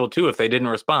messaging people too if they didn't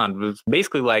respond. It's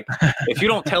basically like, if you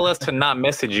don't tell us to not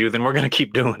message you, then we're going to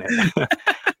keep doing it.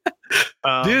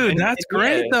 Dude, that's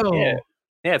great though. Yeah.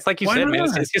 It's like you said,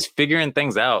 man, it's just figuring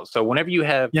things out. So whenever you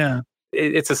have,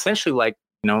 it's essentially like,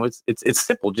 it's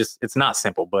simple. Just, it's not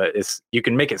simple, but you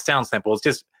can make it sound simple. It's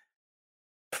just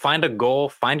find a goal,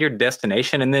 find your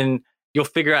destination, and then you'll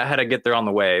figure out how to get there on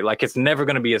the way. Like it's never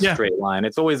going to be a straight line.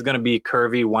 It's always going to be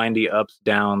curvy, windy, ups,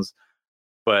 downs.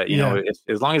 But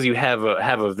as long as you have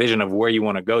a vision of where you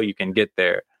want to go, you can get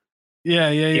there. Yeah.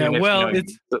 If,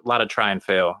 it's a lot of try and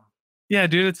fail. Yeah,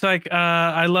 dude. It's like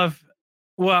I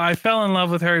fell in love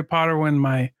with Harry Potter when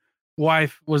my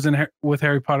wife was with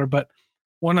Harry Potter. But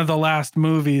one of the last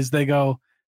movies, they go,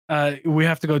 we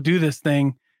have to go do this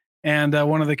thing, and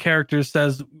one of the characters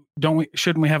says,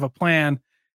 shouldn't we have a plan?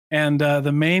 And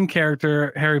the main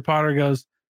character, Harry Potter, goes,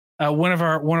 one of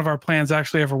our plans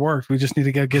actually ever worked. We just need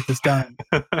to go get this done.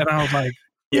 And I was like,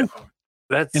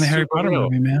 that's in a Harry Potter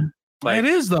movie, man. Like, it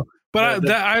is though. But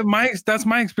that's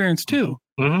my experience too.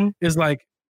 Mm-hmm. Is like,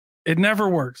 it never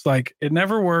works. Like it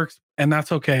never works, and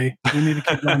that's okay. We need to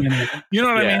keep going anyway. You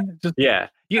know what I mean?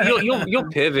 You'll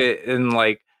pivot and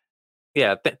like,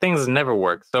 things never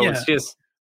work. So it's just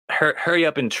hurry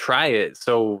up and try it.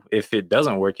 So if it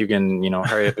doesn't work, you can,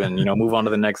 hurry up and, move on to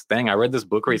the next thing. I read this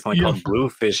book recently called Blue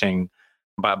Fishing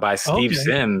by Steve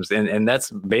Sims. And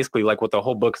that's basically like what the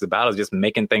whole book is about, is just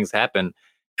making things happen.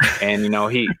 And,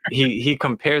 he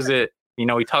compares it,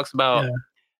 he talks about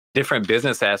different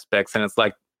business aspects, and it's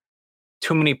like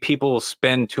too many people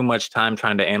spend too much time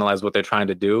trying to analyze what they're trying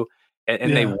to do.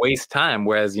 And they waste time.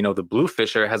 Whereas, the blue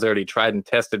fisher has already tried and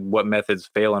tested what methods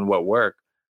fail and what work.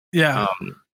 Yeah.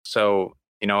 So,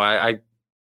 I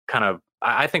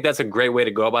think that's a great way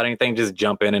to go about anything. Just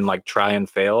jump in and like try and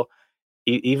fail.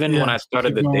 Even when I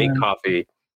started the Date Coffee.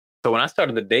 So when I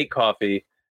started the Date Coffee,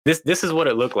 this is what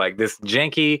it looked like. This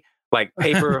janky, like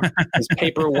this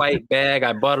paper white bag.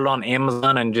 I bought it on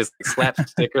Amazon and just slapped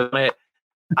stickers on it.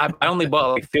 I only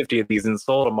bought like 50 of these and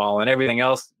sold them all, and everything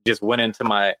else just went into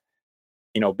my,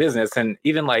 business. And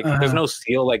even like, there's no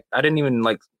seal. Like I didn't even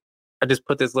like, I just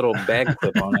put this little bag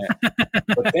clip on it.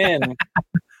 But then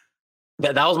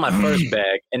That was my first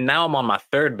bag, and now I'm on my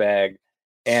third bag,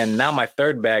 and now my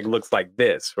third bag looks like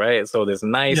this, right? So this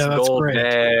nice gold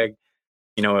bag,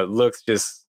 you know, it looks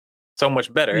just so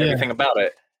much better. Everything about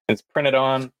it, it's printed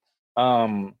on.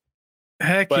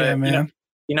 Heck yeah, man!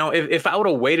 You know, if I would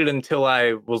have waited until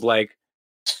I was like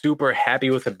super happy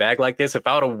with a bag like this, if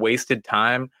I would have wasted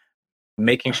time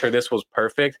making sure this was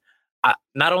perfect,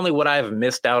 not only would I have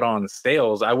missed out on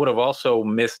sales, I would have also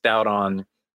missed out on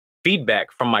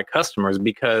feedback from my customers,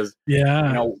 because you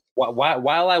know,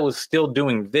 while I was still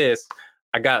doing this,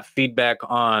 I got feedback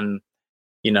on,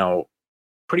 you know,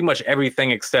 pretty much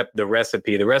everything except the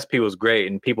recipe. The recipe was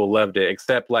great and people loved it,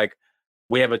 except like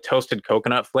we have a toasted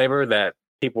coconut flavor that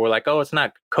people were like, oh, it's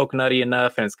not coconutty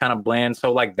enough and it's kind of bland.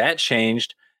 So like that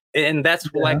changed. And that's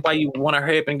like why you want to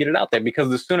hurry up and get it out there, because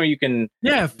the sooner you can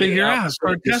figure out,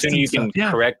 the sooner you can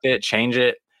correct it, change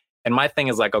it. And my thing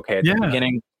is like, okay, at the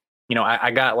beginning, you know,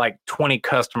 I got like 20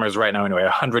 customers right now anyway,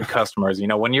 100 customers. You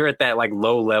know, when you're at that like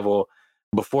low level,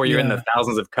 before you're in the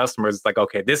thousands of customers, it's like,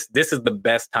 okay, this is the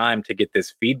best time to get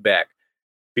this feedback.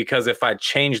 Because if I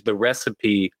change the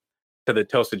recipe to the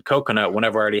toasted coconut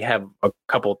whenever I already have a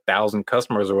couple thousand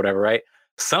customers or whatever, right?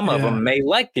 Some of them may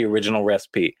like the original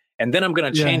recipe, and then I'm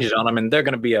going to change it on them and they're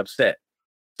going to be upset.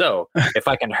 So if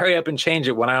I can hurry up and change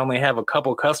it when I only have a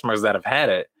couple customers that have had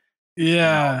it, you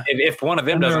know, if one of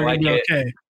them doesn't like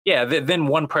it, then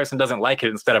one person doesn't like it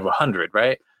instead of 100,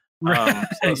 right?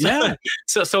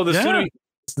 So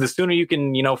the sooner you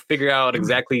can, you know, figure out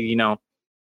exactly, you know,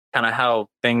 kind of how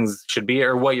things should be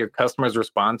or what your customers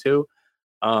respond to,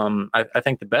 I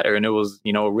think the better. And it was,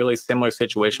 you know, a really similar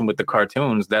situation with the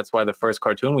cartoons. That's why the first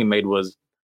cartoon we made was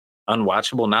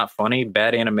unwatchable, not funny,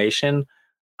 bad animation.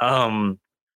 I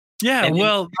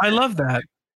love that.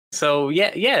 So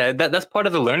that's part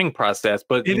of the learning process.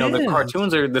 But you know, the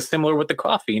cartoons are the similar with the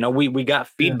coffee. You know, we got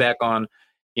feedback on,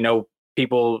 you know,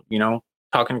 people, you know,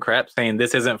 talking crap, saying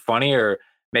this isn't funny, or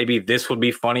maybe this would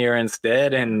be funnier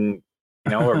instead, and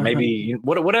you know, or maybe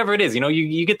whatever it is. You know,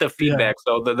 you get the feedback.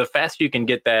 So the faster you can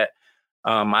get that,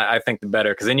 I think the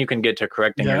better, because then you can get to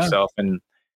correcting yourself. And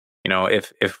you know,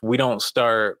 if we don't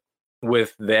start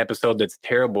with the episode that's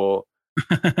terrible.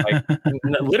 Like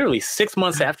literally 6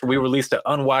 months after we released an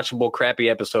unwatchable, crappy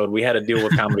episode, we had to deal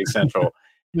with Comedy Central.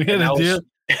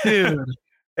 Dude,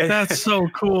 that's so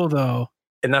cool, though.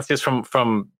 And that's just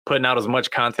from putting out as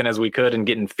much content as we could and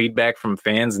getting feedback from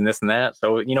fans and this and that.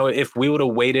 So you know, if we would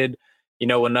have waited, you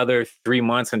know, another 3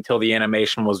 months until the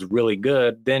animation was really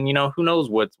good, then you know, who knows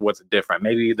what's different?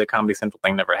 Maybe the Comedy Central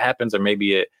thing never happens, or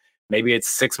maybe it's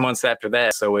 6 months after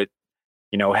that. So it,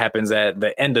 you know, happens at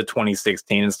the end of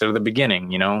 2016 instead of the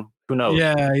beginning, you know, who knows?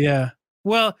 Yeah.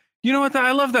 Well, you know what?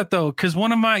 I love that though. Cause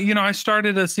one of my, you know, I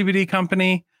started a CBD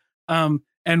company, and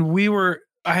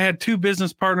I had two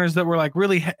business partners that were like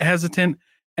really hesitant.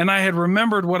 And I had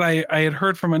remembered what I had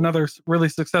heard from another really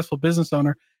successful business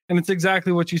owner. And it's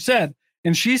exactly what you said.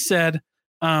 And she said,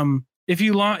 if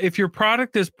your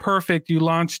product is perfect, you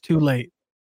launch too late.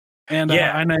 And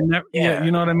I never,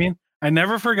 you know what I mean? I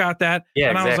never forgot that.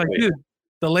 And I was like, dude,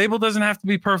 the label doesn't have to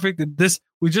be perfect.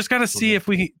 We just got to see if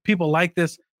people like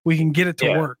this, we can get it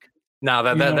to work. No,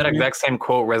 that exact same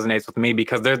quote resonates with me,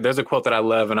 because there's a quote that I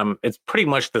love, and it's pretty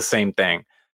much the same thing.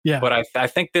 Yeah. But I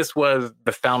think this was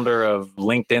the founder of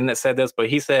LinkedIn that said this, but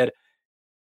he said,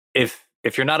 if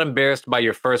you're not embarrassed by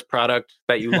your first product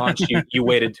that you launched, you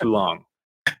waited too long.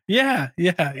 Yeah.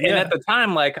 And at the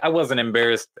time, like, I wasn't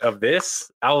embarrassed of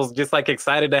this. I was just like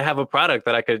excited to have a product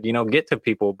that I could, you know, get to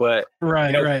people. But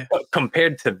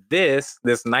compared to this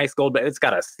nice gold, it's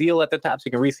got a seal at the top so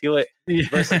you can reseal it,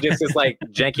 versus just this like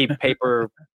janky paper.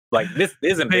 Like, this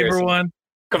is embarrassing paper one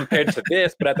compared to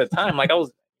this. But at the time, like,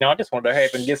 I just wanted to hurry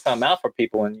up and get something out for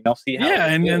people and, you know, see how.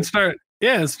 And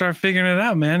start figuring it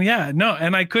out, man. Yeah, no,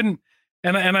 and I couldn't,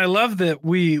 and I love that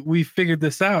we figured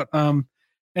this out.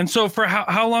 And so for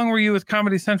how long were you with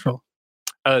Comedy Central?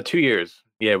 2 years.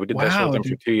 Yeah, we did that show with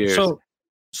them for 2 years.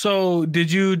 So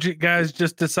did you guys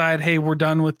just decide, hey, we're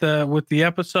done with the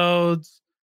episodes?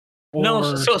 Or...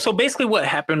 No. So basically what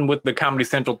happened with the Comedy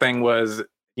Central thing was,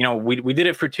 you know, we did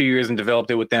it for 2 years and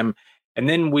developed it with them. And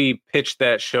then we pitched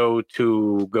that show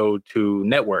to go to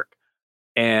network.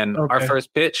 And our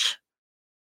first pitch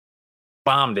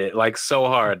bombed it like so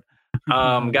hard.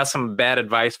 Got some bad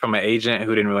advice from an agent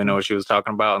who didn't really know what she was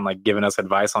talking about, and like giving us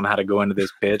advice on how to go into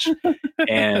this pitch.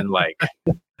 And like,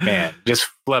 man, just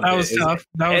flub that it. Was tough.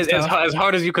 That was tough. As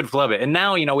hard as you could flub it. And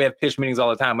now, you know, we have pitch meetings all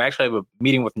the time. We actually have a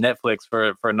meeting with Netflix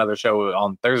for another show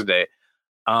on Thursday.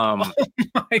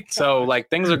 So like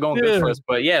things are going good for us.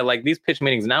 But yeah, like these pitch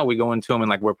meetings now, we go into them and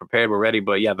like we're prepared, we're ready.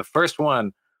 But yeah, the first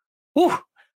one, whew,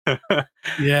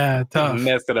 Yeah, tough.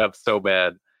 Messed it up so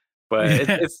bad. But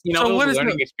it's you know, So it what was is a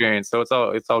learning experience, so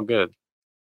it's all good.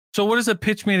 so what is a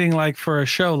pitch meeting like for a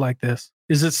show like this?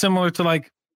 Is it similar to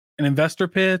like an investor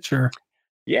pitch, or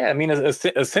Yeah, I mean,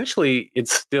 essentially,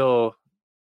 it's still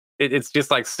it's just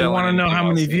like they want selling to know anything how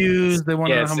many else. views, they want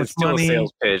to Yeah, know how much it's still a money?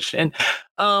 sales pitch, and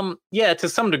yeah, to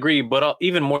some degree, but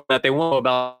even more that they want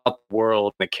about the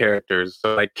world, the characters.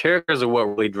 So like characters are what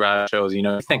really drive shows. You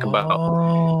know, you think about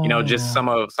just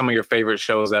Oh, some of your favorite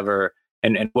shows ever,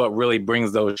 and what really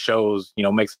brings those shows,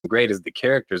 makes them great is the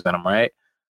characters in them, right?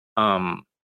 Um,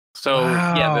 so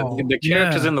yeah, wow. the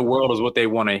characters Yeah. in the world is what they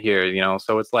want to hear.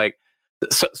 So it's like,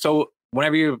 so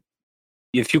whenever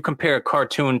if you compare a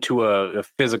cartoon to a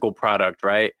physical product,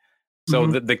 right? So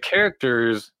Mhm. the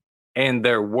characters and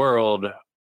their world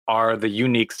are the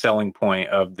unique selling point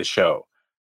of the show.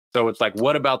 So it's like,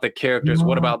 what about the characters?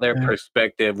 What about their Okay.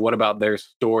 perspective? What about their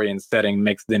story and setting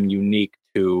makes them unique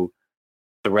to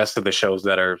the rest of the shows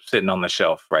that are sitting on the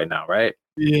shelf right now, right?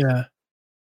 Yeah.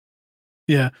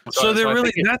 Yeah. So they're So I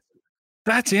really think it,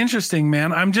 that's interesting,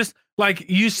 man. I'm just like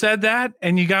you said that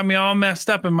and you got me all messed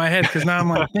up in my head because now I'm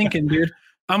like thinking, dude.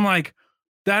 I'm like,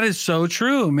 that is so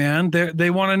true, man. They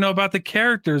want to know about the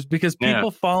characters because yeah,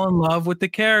 people fall in love with the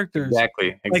characters.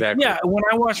 exactly, Like, exactly. yeah, when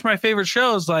I watch my favorite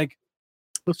shows, like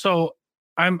so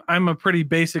I'm a pretty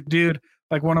basic dude.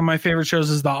 Like one of my favorite shows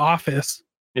is The Office.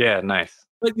 Yeah, nice.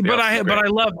 But The but Office is I but great. I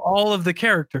love all of the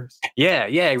characters. Yeah,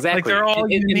 yeah, Like exactly. they're all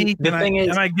And unique the thing is,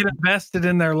 and I get invested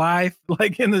in their life,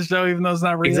 like in the show, even though it's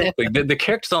not real. exactly. The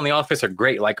characters on The Office are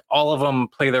great. Like all of them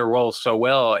play their roles so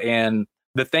well. And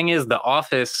the thing is, The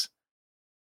Office,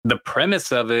 the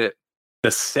premise of it, the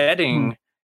Mm. setting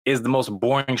is the most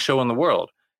boring show in the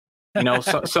world.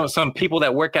 So some people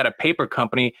that work at a paper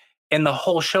company and the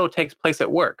whole show takes place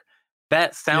at work.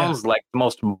 That Yeah. sounds like the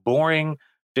most boring,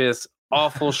 just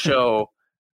awful show.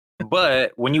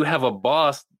 But when you have a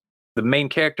boss, the main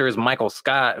character is Michael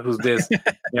Scott, who's this,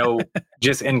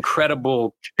 just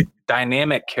incredible,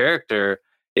 dynamic character.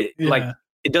 Like Yeah.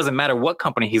 it doesn't matter what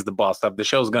company he's the boss of, the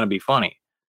show's going to be funny.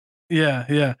 Yeah,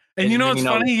 yeah. And you And know then what's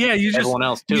funny? Yeah, everyone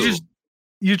else you too. just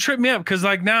you trip me up because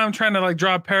like now I'm trying to like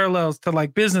draw parallels to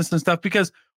like business and stuff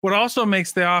because what also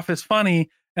makes The Office funny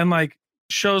and like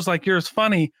shows like yours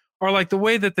funny are like the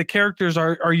way that the characters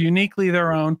are uniquely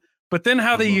their own, but then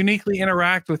how they Mhm. uniquely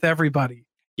interact with everybody.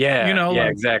 You Yeah, know, yeah,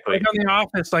 like exactly. on The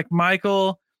Office, like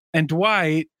Michael and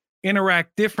Dwight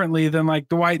interact differently than like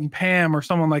Dwight and Pam or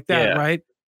someone like that, Yeah, right?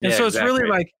 And yeah, so it's really exactly.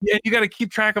 like and you got to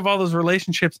keep track of all those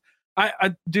relationships.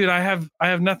 Dude, I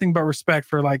have nothing but respect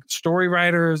for like story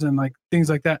writers and like things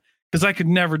like that because I could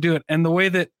never do it. And the way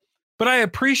that, but I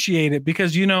appreciate it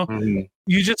because Mhm.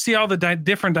 you just see all the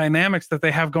different dynamics that they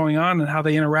have going on and how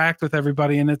they interact with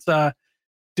everybody, and it's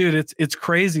dude, it's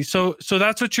crazy. So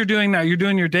that's what you're doing now. You're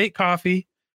doing your date coffee,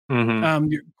 Mhm.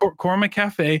 your Cormac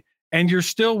Cafe, and you're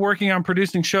still working on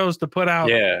producing shows to put out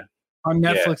Yeah, on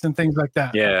yeah. Netflix and things like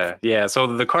that. Yeah, yeah. So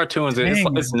the cartoons, Dang, it's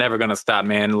man. never gonna stop,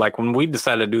 man. Like when we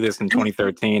decided to do this in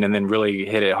 2013, and then really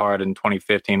hit it hard in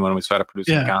 2015 when we started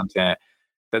producing Yeah. content.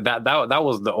 That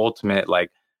was the ultimate.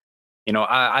 Like,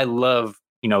 I love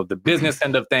the business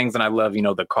end of things, and I love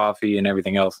the coffee and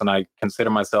everything else. And I consider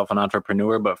myself an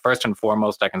entrepreneur, but first and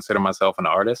foremost, I consider myself an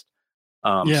artist.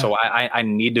 Yeah. So I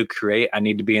need to create. I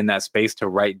need to be in that space to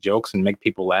write jokes and make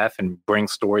people laugh and bring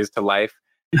stories to life,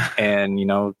 and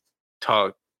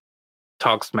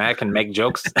talk smack and make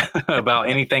jokes about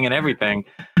anything and everything.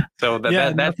 So Yeah,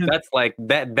 nothing. that's like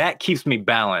that keeps me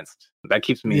balanced. That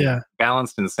keeps me Yeah.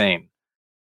 balanced and sane.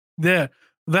 Yeah,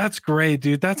 that's great,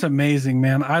 dude. That's amazing,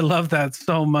 man. I love that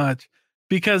so much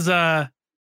because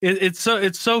it's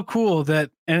so cool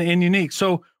that and unique.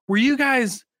 So were you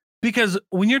guys because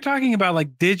when you're talking about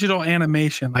like digital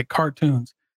animation, like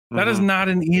cartoons, that is Hmm. not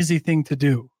an easy thing to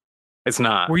do. It's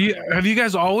not. Were you have you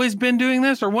guys always been doing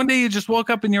this, or one day you just woke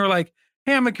up and you were like,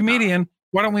 "Hey, I'm a comedian.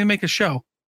 Why don't we make a show?"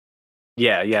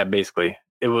 Yeah, yeah. Basically,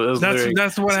 it was literally.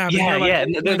 That's what happened. Yeah, You're like, yeah.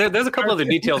 "Hey, let's make There's a couple other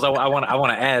details I want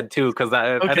to add too, because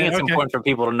I think okay, it's okay, important for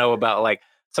people to know about. Like,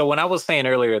 so when I was saying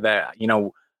earlier that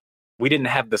we didn't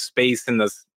have the space and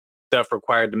the stuff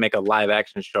required to make a live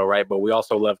action show, right? But we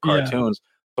also love yeah, cartoons.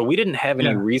 So we didn't have any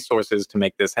yeah, resources to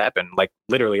make this happen, like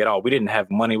literally at all. We didn't have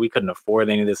money. We couldn't afford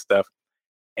any of this stuff.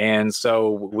 And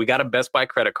so we got a Best Buy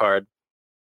credit card,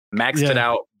 maxed it yeah."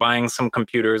 out, buying some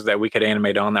computers that we could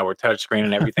animate on that were touchscreen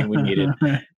and everything we needed.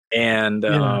 And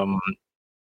Yeah,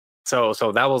 so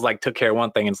that was like took care of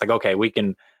one thing. And it's like, okay,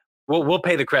 we'll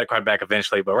pay the credit card back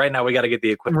eventually, but right now we got to get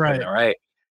the equipment, right, right?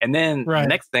 And then the right.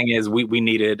 next thing is we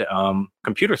needed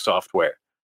computer software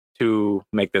to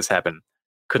make this happen.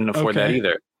 Couldn't afford that Okay.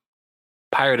 either.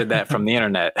 pirated that from the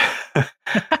internet.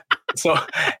 So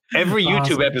every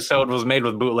YouTube episode was made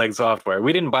with bootleg software.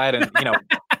 We didn't buy it, and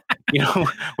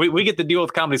we get the deal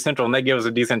with Comedy Central, and they give us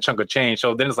a decent chunk of change.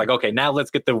 So then it's like, okay, now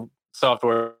let's get the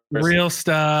software, real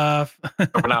stuff.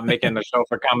 We're not making the show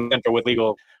for Comedy Central with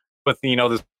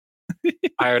this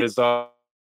pirated software.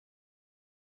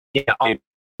 Yeah,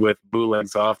 with bootleg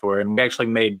software, and we actually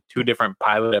made 2 different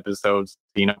pilot episodes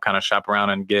to, kind of shop around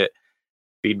and get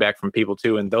feedback from people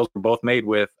too, and those were both made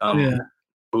with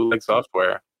bootleg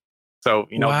software. So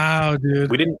wow, dude,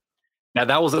 we didn't. Now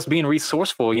that was us being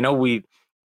resourceful. We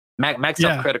maxed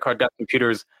out credit card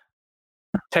computers.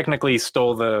 Technically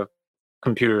stole the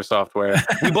computer software.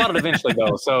 We bought it eventually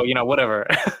though, so whatever.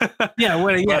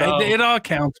 It all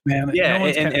counts, man. Yeah,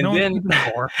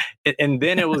 and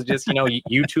then it was just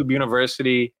YouTube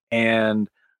University and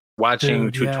watching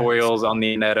tutorials on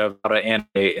the internet of how to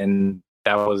animate, and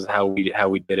that was how we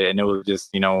did it. And it was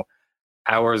just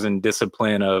hours and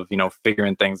discipline of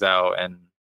figuring things out. And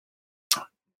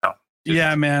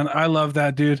yeah, man, I love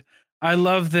that, dude. I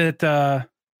love that.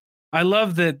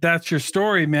 That's your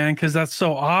story, man, because that's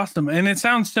so awesome. And it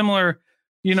sounds similar.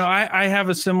 I have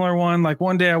a similar one. Like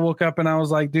one day I woke up and I was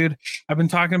like, dude, I've been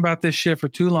talking about this shit for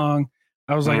too long.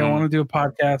 I was like, I want to do a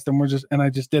podcast, and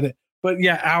I just did it. But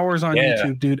yeah, hours on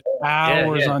YouTube, dude.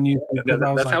 Hours on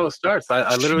YouTube. That's how it starts.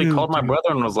 I literally called my brother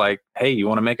and was like, hey, you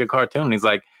want to make a cartoon? And he's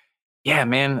like, yeah,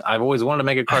 man, I've always wanted to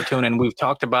make a cartoon, and we've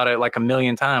talked about it like a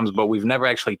million times, but we've never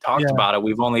actually talked about it.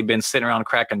 We've only been sitting around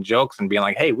cracking jokes and being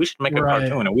like, hey, we should make a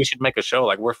cartoon, and we should make a show.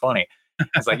 Like, we're funny.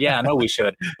 It's like, yeah, I know we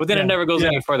should. But then it never goes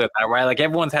any further than that, right? Like,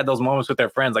 everyone's had those moments with their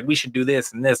friends, like, we should do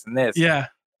this and this and this. Yeah.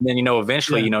 And then,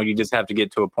 eventually, you just have to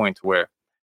get to a point to where,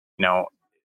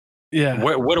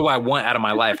 what do I want out of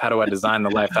my life? How do I design the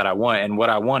life that I want? And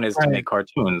what I want is to make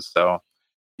cartoons. So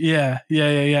yeah,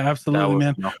 absolutely,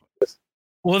 man.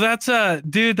 Well, that's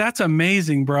dude, that's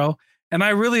amazing, bro. And I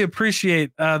really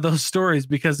appreciate those stories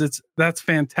because that's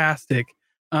fantastic.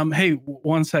 Hey,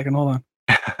 1 second, hold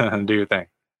on. Do your thing.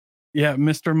 Yeah,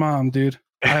 Mr. Mom, dude.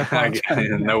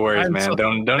 No worries, man.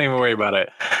 Don't even worry about it.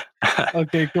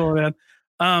 Okay, cool,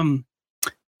 man.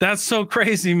 That's so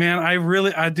crazy, man. I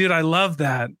love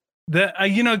that. That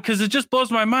because it just blows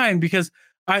my mind, because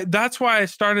that's why I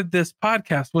started this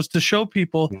podcast, was to show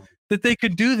people that they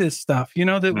could do this stuff,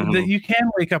 that you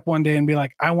can wake up one day and be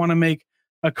like, I want to make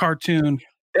a cartoon.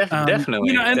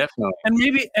 Definitely.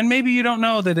 Definitely. And maybe you don't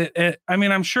know that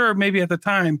I'm sure maybe at the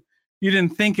time you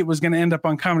didn't think it was going to end up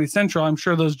on Comedy Central. I'm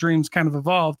sure those dreams kind of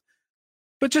evolved,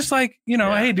 but just like,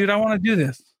 hey dude, I want to do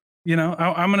this, I'm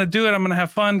going to do it. I'm going to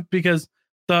have fun, because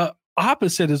the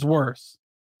opposite is worse,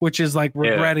 which is like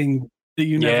regretting that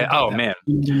you never. Oh man.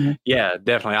 Yeah,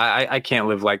 definitely. I can't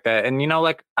live like that. And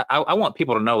like I want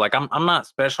people to know, like I'm not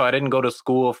special. I didn't go to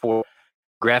school for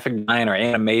graphic design or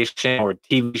animation or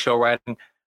TV show writing.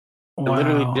 Wow.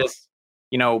 Literally just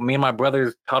me and my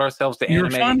brothers taught ourselves to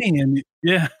animate. You're funny,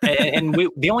 and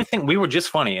the only thing, we were just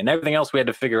funny, and everything else we had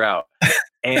to figure out.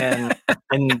 And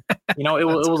it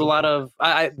was a lot of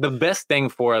the best thing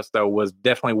for us though was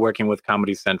definitely working with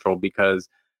Comedy Central, because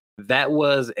that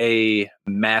was a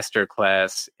master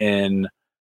class in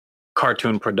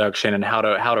cartoon production and how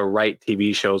to write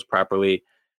TV shows properly.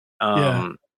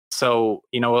 So,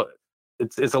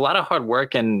 it's a lot of hard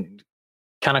work, and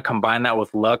kind of combine that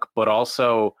with luck, but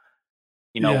also,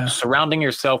 surrounding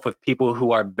yourself with people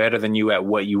who are better than you at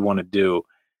what you want to do.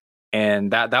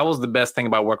 And that was the best thing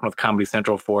about working with Comedy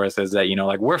Central for us, is that,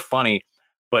 like, we're funny,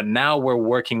 but now we're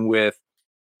working with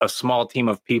a small team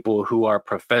of people who are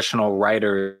professional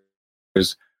writers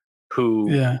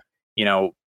who,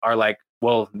 are like,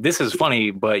 well, this is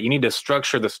funny, but you need to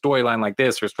structure the storyline like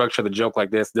this, or structure the joke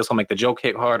like this. This will make the joke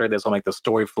hit harder. This will make the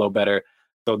story flow better.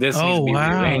 So this needs to be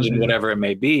rearranged, and whatever it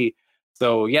may be.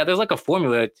 So yeah, there's like a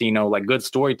formula to, like good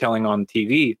storytelling on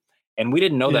TV. And we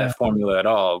didn't know that formula at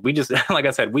all. We just, like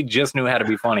I said, we just knew how to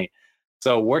be funny.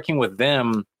 So working with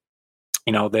them,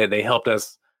 they helped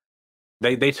us.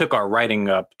 They took our writing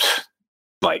up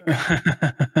like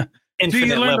infinite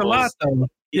you learned levels. A lot, though.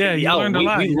 Yeah, you learned a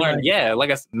lot. We learned,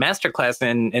 like a masterclass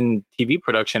in TV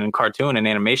production and cartoon and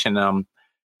animation,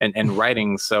 and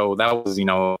writing. So that was,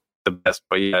 the best.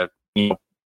 But yeah,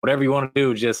 whatever you want to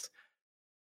do, just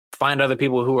find other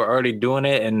people who are already doing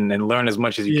it and learn as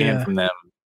much as you can from them.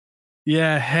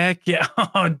 Yeah, heck yeah.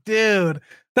 Oh, dude,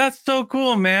 that's so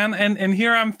cool, man. And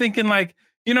here I'm thinking, like,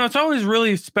 it's always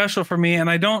really special for me. And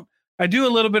I do a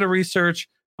little bit of research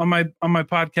on my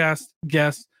podcast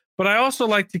guests, but I also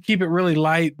like to keep it really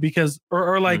light, because,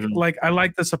 like I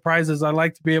like the surprises. I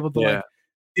like to be able to like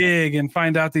dig and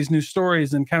find out these new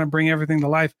stories and kind of bring everything to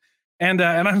life. And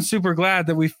I'm super glad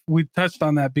that we touched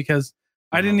on that, because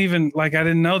I didn't even I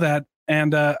didn't know that.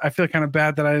 And I feel kind of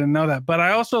bad that I didn't know that. But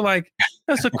I also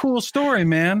that's a cool story,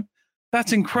 man.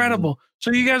 That's incredible.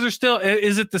 So you guys are still,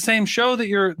 is it the same show that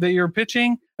you're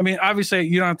pitching? I mean, obviously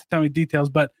you don't have to tell me details,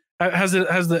 but has it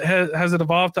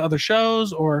evolved to other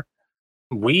shows or?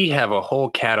 We have a whole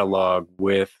catalog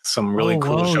with some really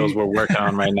cool shows we're working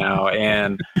on right now.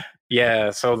 And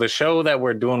yeah, so the show that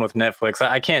we're doing with Netflix,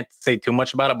 I can't say too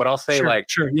much about it, but I'll say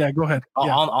sure. Yeah, go ahead.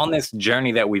 On this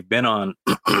journey that we've been on,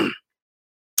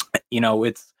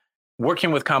 it's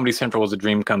working with Comedy Central was a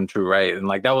dream come true, right? And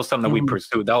that was something that we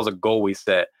pursued. That was a goal we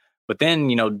set. But then,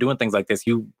 doing things like this,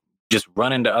 you just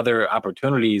run into other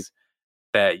opportunities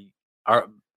that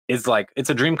it's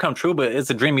a dream come true, but it's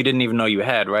a dream you didn't even know you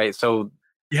had, right? So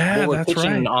what we're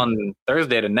pitching on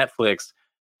Thursday to Netflix,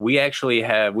 we actually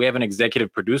have an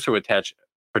executive producer attached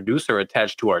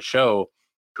to our show,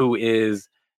 who is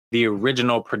the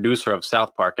original producer of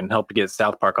South Park and helped get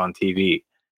South Park on TV.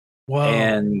 Wow.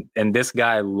 And this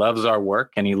guy loves our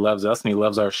work and he loves us and he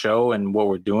loves our show and what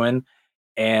we're doing.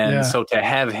 And so to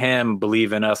have him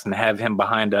believe in us and have him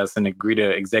behind us and agree to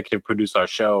executive produce our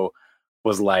show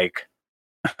was like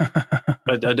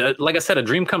I said, a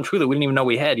dream come true that we didn't even know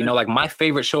we had. My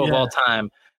favorite show of all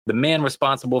time, the man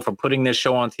responsible for putting this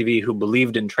show on TV, who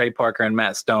believed in Trey Parker and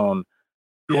Matt Stone,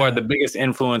 who are the biggest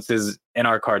influences in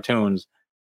our cartoons.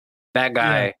 That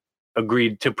guy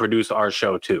agreed to produce our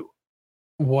show too.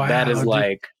 Wow. That is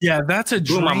that's a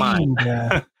dream. My mind.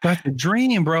 That's a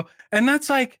dream, bro. And that's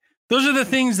those are the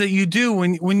things that you do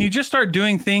when you just start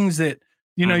doing things that,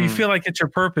 you feel like it's your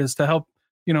purpose to help,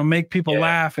 make people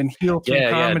laugh and heal through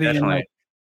comedy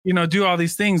and do all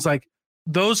these things.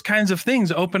 Those kinds of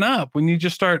things open up when you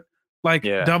just start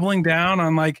doubling down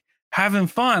on having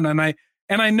fun. And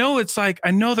I know it's I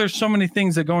know there's so many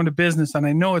things that go into business and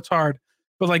I know it's hard,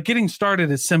 but getting started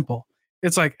is simple.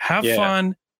 It's have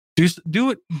fun,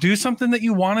 do something that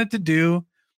you wanted to do,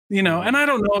 and I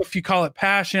don't know if you call it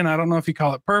passion. I don't know if you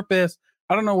call it purpose.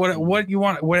 I don't know what you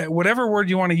want, whatever word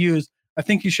you want to use. I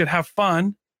think you should have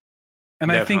fun.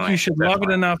 And I think you should love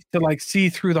it enough to see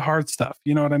through the hard stuff.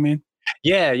 You know what I mean?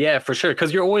 Yeah, for sure.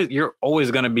 Because you're always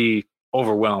going to be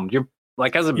overwhelmed. You're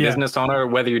as a business owner,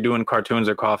 whether you're doing cartoons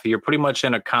or coffee, you're pretty much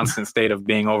in a constant state of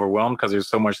being overwhelmed because there's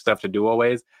so much stuff to do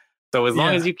always. So as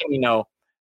long as you can,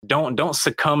 don't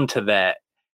succumb to that,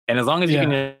 and as long as you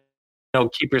can,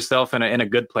 keep yourself in a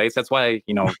good place. That's why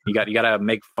you got to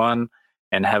make fun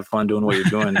and have fun doing what you're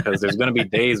doing, because there's going to be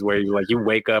days where you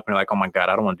wake up and you're like, oh my God,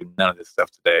 I don't want to do none of this stuff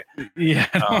today. Yeah,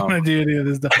 I don't want to do any of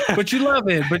this stuff. But you love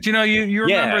it. But you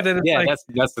remember that it's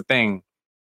that's the thing.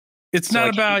 It's not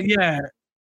about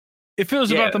if it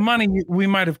was about the money, we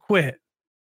might have quit.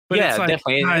 But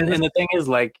definitely. And the thing is,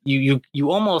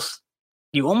 you almost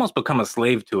become a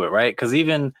slave to it, right? Because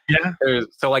even there's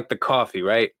the coffee,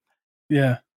 right?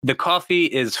 Yeah. The coffee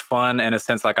is fun in a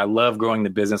sense. I love growing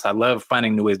the business. I love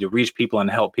finding new ways to reach people and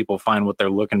help people find what they're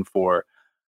looking for.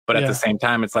 But at the same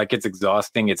time, it's it's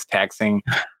exhausting. It's taxing.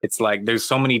 It's there's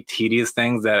so many tedious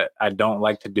things that I don't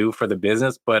like to do for the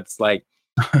business. But it's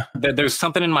there's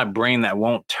something in my brain that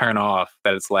won't turn off.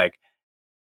 That it's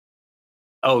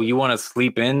oh, you want to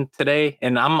sleep in today?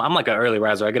 And I'm an early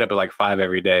riser. I get up at 5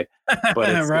 every day. But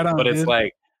it's right on,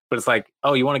 it's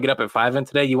oh, you want to get up at 5 in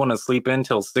today? You want to sleep in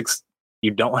till 6? You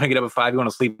don't want to get up at 5. You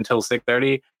want to sleep until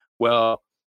 6:30. Well,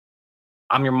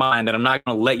 I'm your mind, and I'm not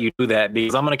going to let you do that,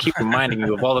 because I'm going to keep reminding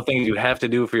you of all the things you have to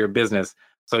do for your business.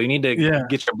 So you need to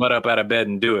get your butt up out of bed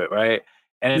and do it, right?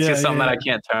 And it's just something that I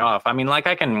can't turn off. I mean, I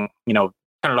can, turn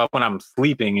it off when I'm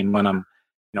sleeping and when I'm,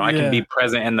 I can be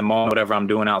present in the moment, whatever I'm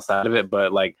doing outside of it. But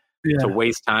to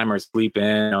waste time or sleep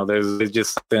in, there's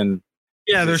just something.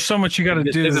 Yeah, there's so much you got to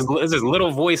do. There's this little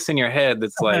voice in your head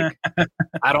that's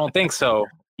I don't think so.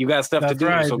 You got stuff to do,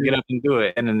 so get up and do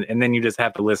it. And then you just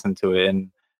have to listen to it. And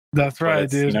that's right,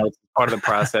 dude. It's part of the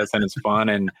process and it's fun.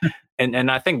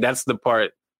 And I think that's the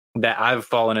part that I've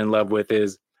fallen in love with,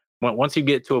 is once you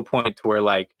get to a point to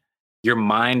where your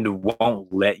mind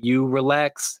won't let you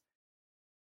relax.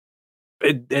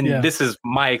 This is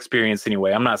my experience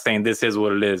anyway. I'm not saying this is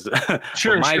what it is.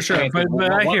 Sure.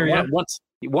 But I hear you.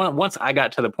 Once I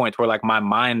got to the point where my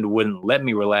mind wouldn't let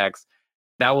me relax,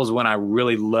 that was when I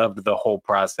really loved the whole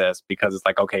process, because it's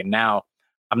okay, now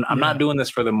I'm not doing this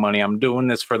for the money. I'm doing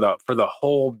this for the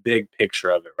whole big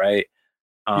picture of it, right?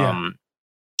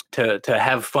 To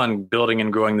have fun building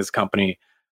and growing this company,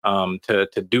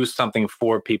 to do something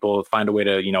for people, find a way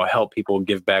to help people,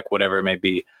 give back, whatever it may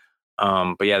be.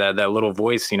 But that little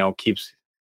voice,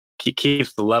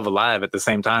 keeps the love alive at the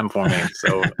same time for me.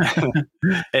 So,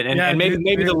 and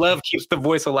maybe the love keeps the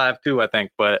voice alive too, I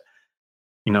think. But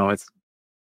it's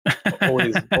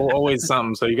always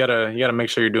something. So you gotta make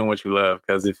sure you're doing what you love,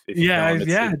 because if you don't,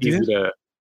 it's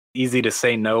easy to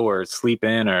say no or sleep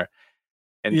in, or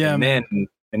and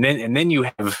then you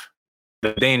have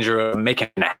the danger of making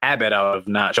a habit out of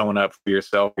not showing up for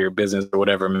yourself or your business or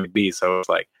whatever it may be. So it's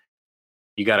like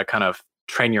you got to kind of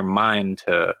train your mind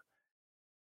to,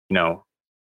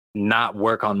 not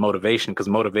work on motivation, because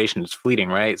motivation is fleeting,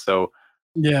 right? So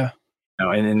yeah.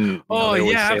 And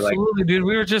absolutely, dude.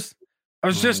 I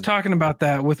was just talking about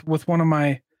that with one of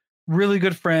my really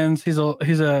good friends. He's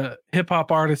a hip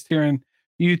hop artist here in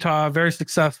Utah, very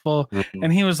successful.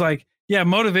 And he was like, yeah,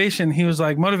 motivation. He was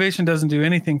like, motivation doesn't do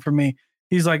anything for me.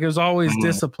 He's like, it was always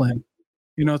discipline.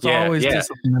 It's always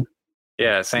discipline.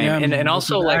 Yeah, same. Yeah, and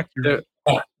also like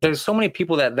there's so many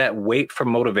people that wait for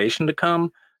motivation to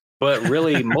come, but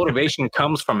really motivation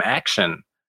comes from action.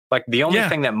 Like the only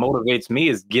thing that motivates me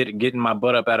is getting my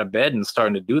butt up out of bed and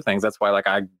starting to do things. That's why like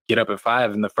I get up at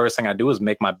 5 and the first thing I do is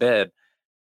make my bed.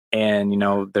 And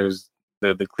there's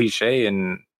the cliche,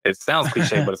 and it sounds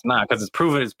cliche, but it's not, because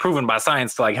it's proven by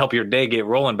science to like help your day get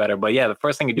rolling better. But yeah, the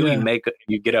first thing you do,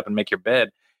 you get up and make your bed,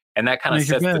 and that kind of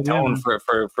sets the tone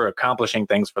for accomplishing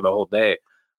things for the whole day.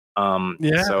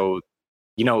 So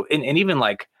and even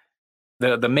like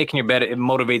the making your bed, it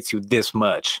motivates you this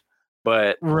much,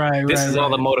 but this is all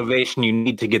the motivation you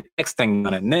need to get the next thing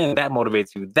done, and then that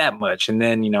motivates you that much, and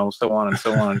then so on and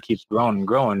so on, and keeps growing and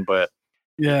growing. But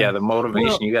the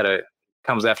motivation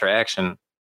comes after action.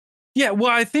 Yeah,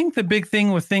 well, I think the big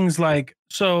thing with things like,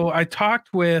 so I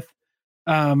talked with,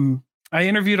 I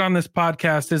interviewed on this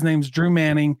podcast, his name's Drew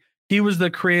Manning. He was the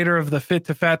creator of the Fit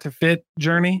to Fat to Fit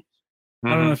journey.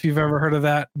 I don't know if you've ever heard of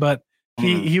that, but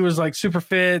he was like super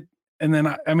fit. And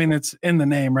then, it's in the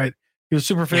name, right? He was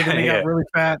super fit, then he got really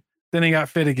fat, then he got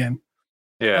fit again.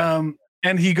 Yeah.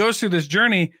 And he goes through this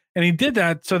journey, and he did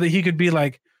that so that he could be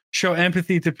like, show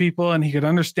empathy to people, and he could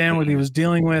understand what he was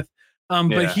dealing with.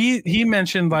 But he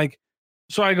mentioned like,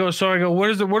 so I go, what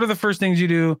are the first things you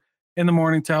do in the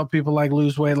morning to help people like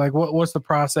lose weight? Like what's the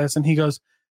process? And he goes,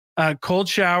 cold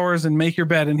showers and make your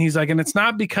bed. And he's like, and it's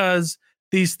not because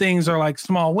these things are like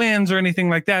small wins or anything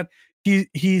like that.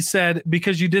 He said,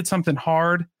 because you did something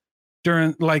hard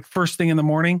during like first thing in the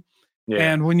morning. Yeah.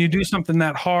 And when you do something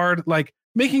that hard, like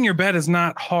making your bed is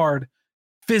not hard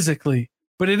physically,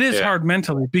 but it is hard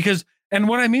mentally, because, and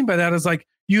what I mean by that is like,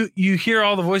 you hear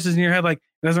all the voices in your head, like,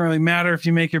 it doesn't really matter if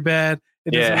you make your bed.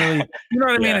 It doesn't really, you know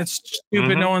what I mean? It's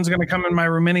stupid. No one's going to come in my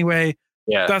room anyway.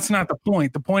 Yeah. That's not the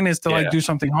point. The point is to like do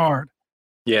something hard.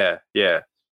 Yeah. Yeah.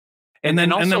 And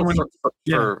then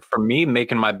for me,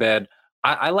 making my bed,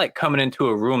 I like coming into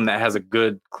a room that has a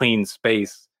good, clean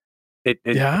space. It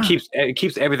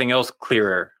keeps everything else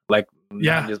clearer. Like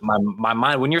just my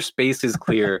mind, when your space is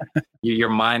clear, your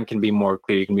mind can be more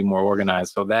clear. You can be more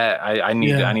organized. So that I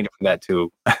need it for that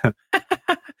too.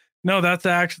 No, that's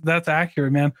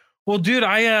accurate, man. Well, dude,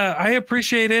 I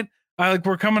appreciate it.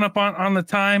 We're coming up on the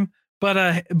time,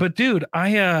 but dude,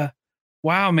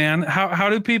 wow, man, how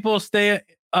do people stay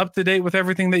up to date with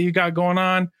everything that you got going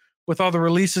on, with all the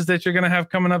releases that you're going to have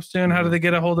coming up soon? How do they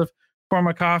get a hold of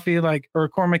Korma Coffee, or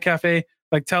Korma Cafe?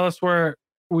 Like, tell us where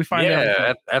we find out.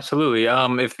 Yeah, absolutely.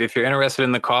 If you're interested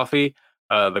in the coffee,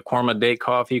 the Korma Date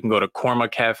Coffee, you can go to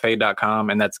kormacafe.com,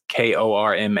 and that's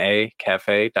KORMA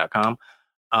cafe.com.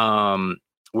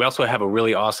 We also have a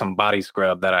really awesome body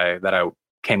scrub that I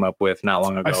came up with not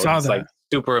long ago. I saw it's like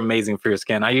super amazing for your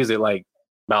skin. I use it like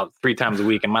about 3 times a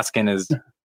week, and my skin is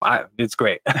it's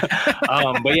great.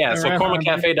 But yeah, so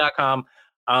kormacafe.com.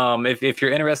 If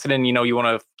you're interested in, you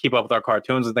want to keep up with our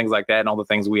cartoons and things like that, and all the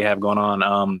things we have going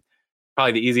on,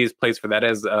 probably the easiest place for that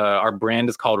is our brand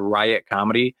is called Riot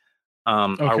Comedy.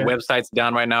 Our website's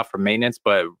down right now for maintenance,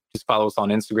 but just follow us on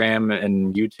Instagram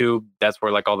and YouTube. That's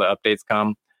where like all the updates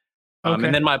come.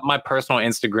 And then my personal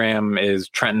Instagram is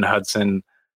Trenton Hudson.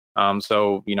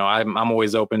 So, I'm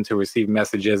always open to receive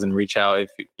messages and reach out if,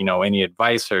 any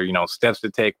advice or, steps to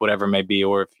take, whatever it may be,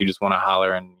 or if you just want to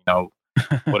holler and,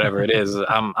 whatever it is.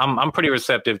 I'm pretty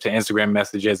receptive to Instagram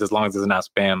messages as long as it's not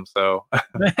spam. So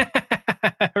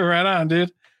right on,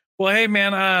 dude. Well, hey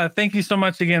man, thank you so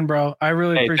much again, bro. I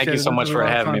really appreciate it. Thank you so much for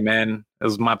having me, man. It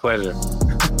was my pleasure.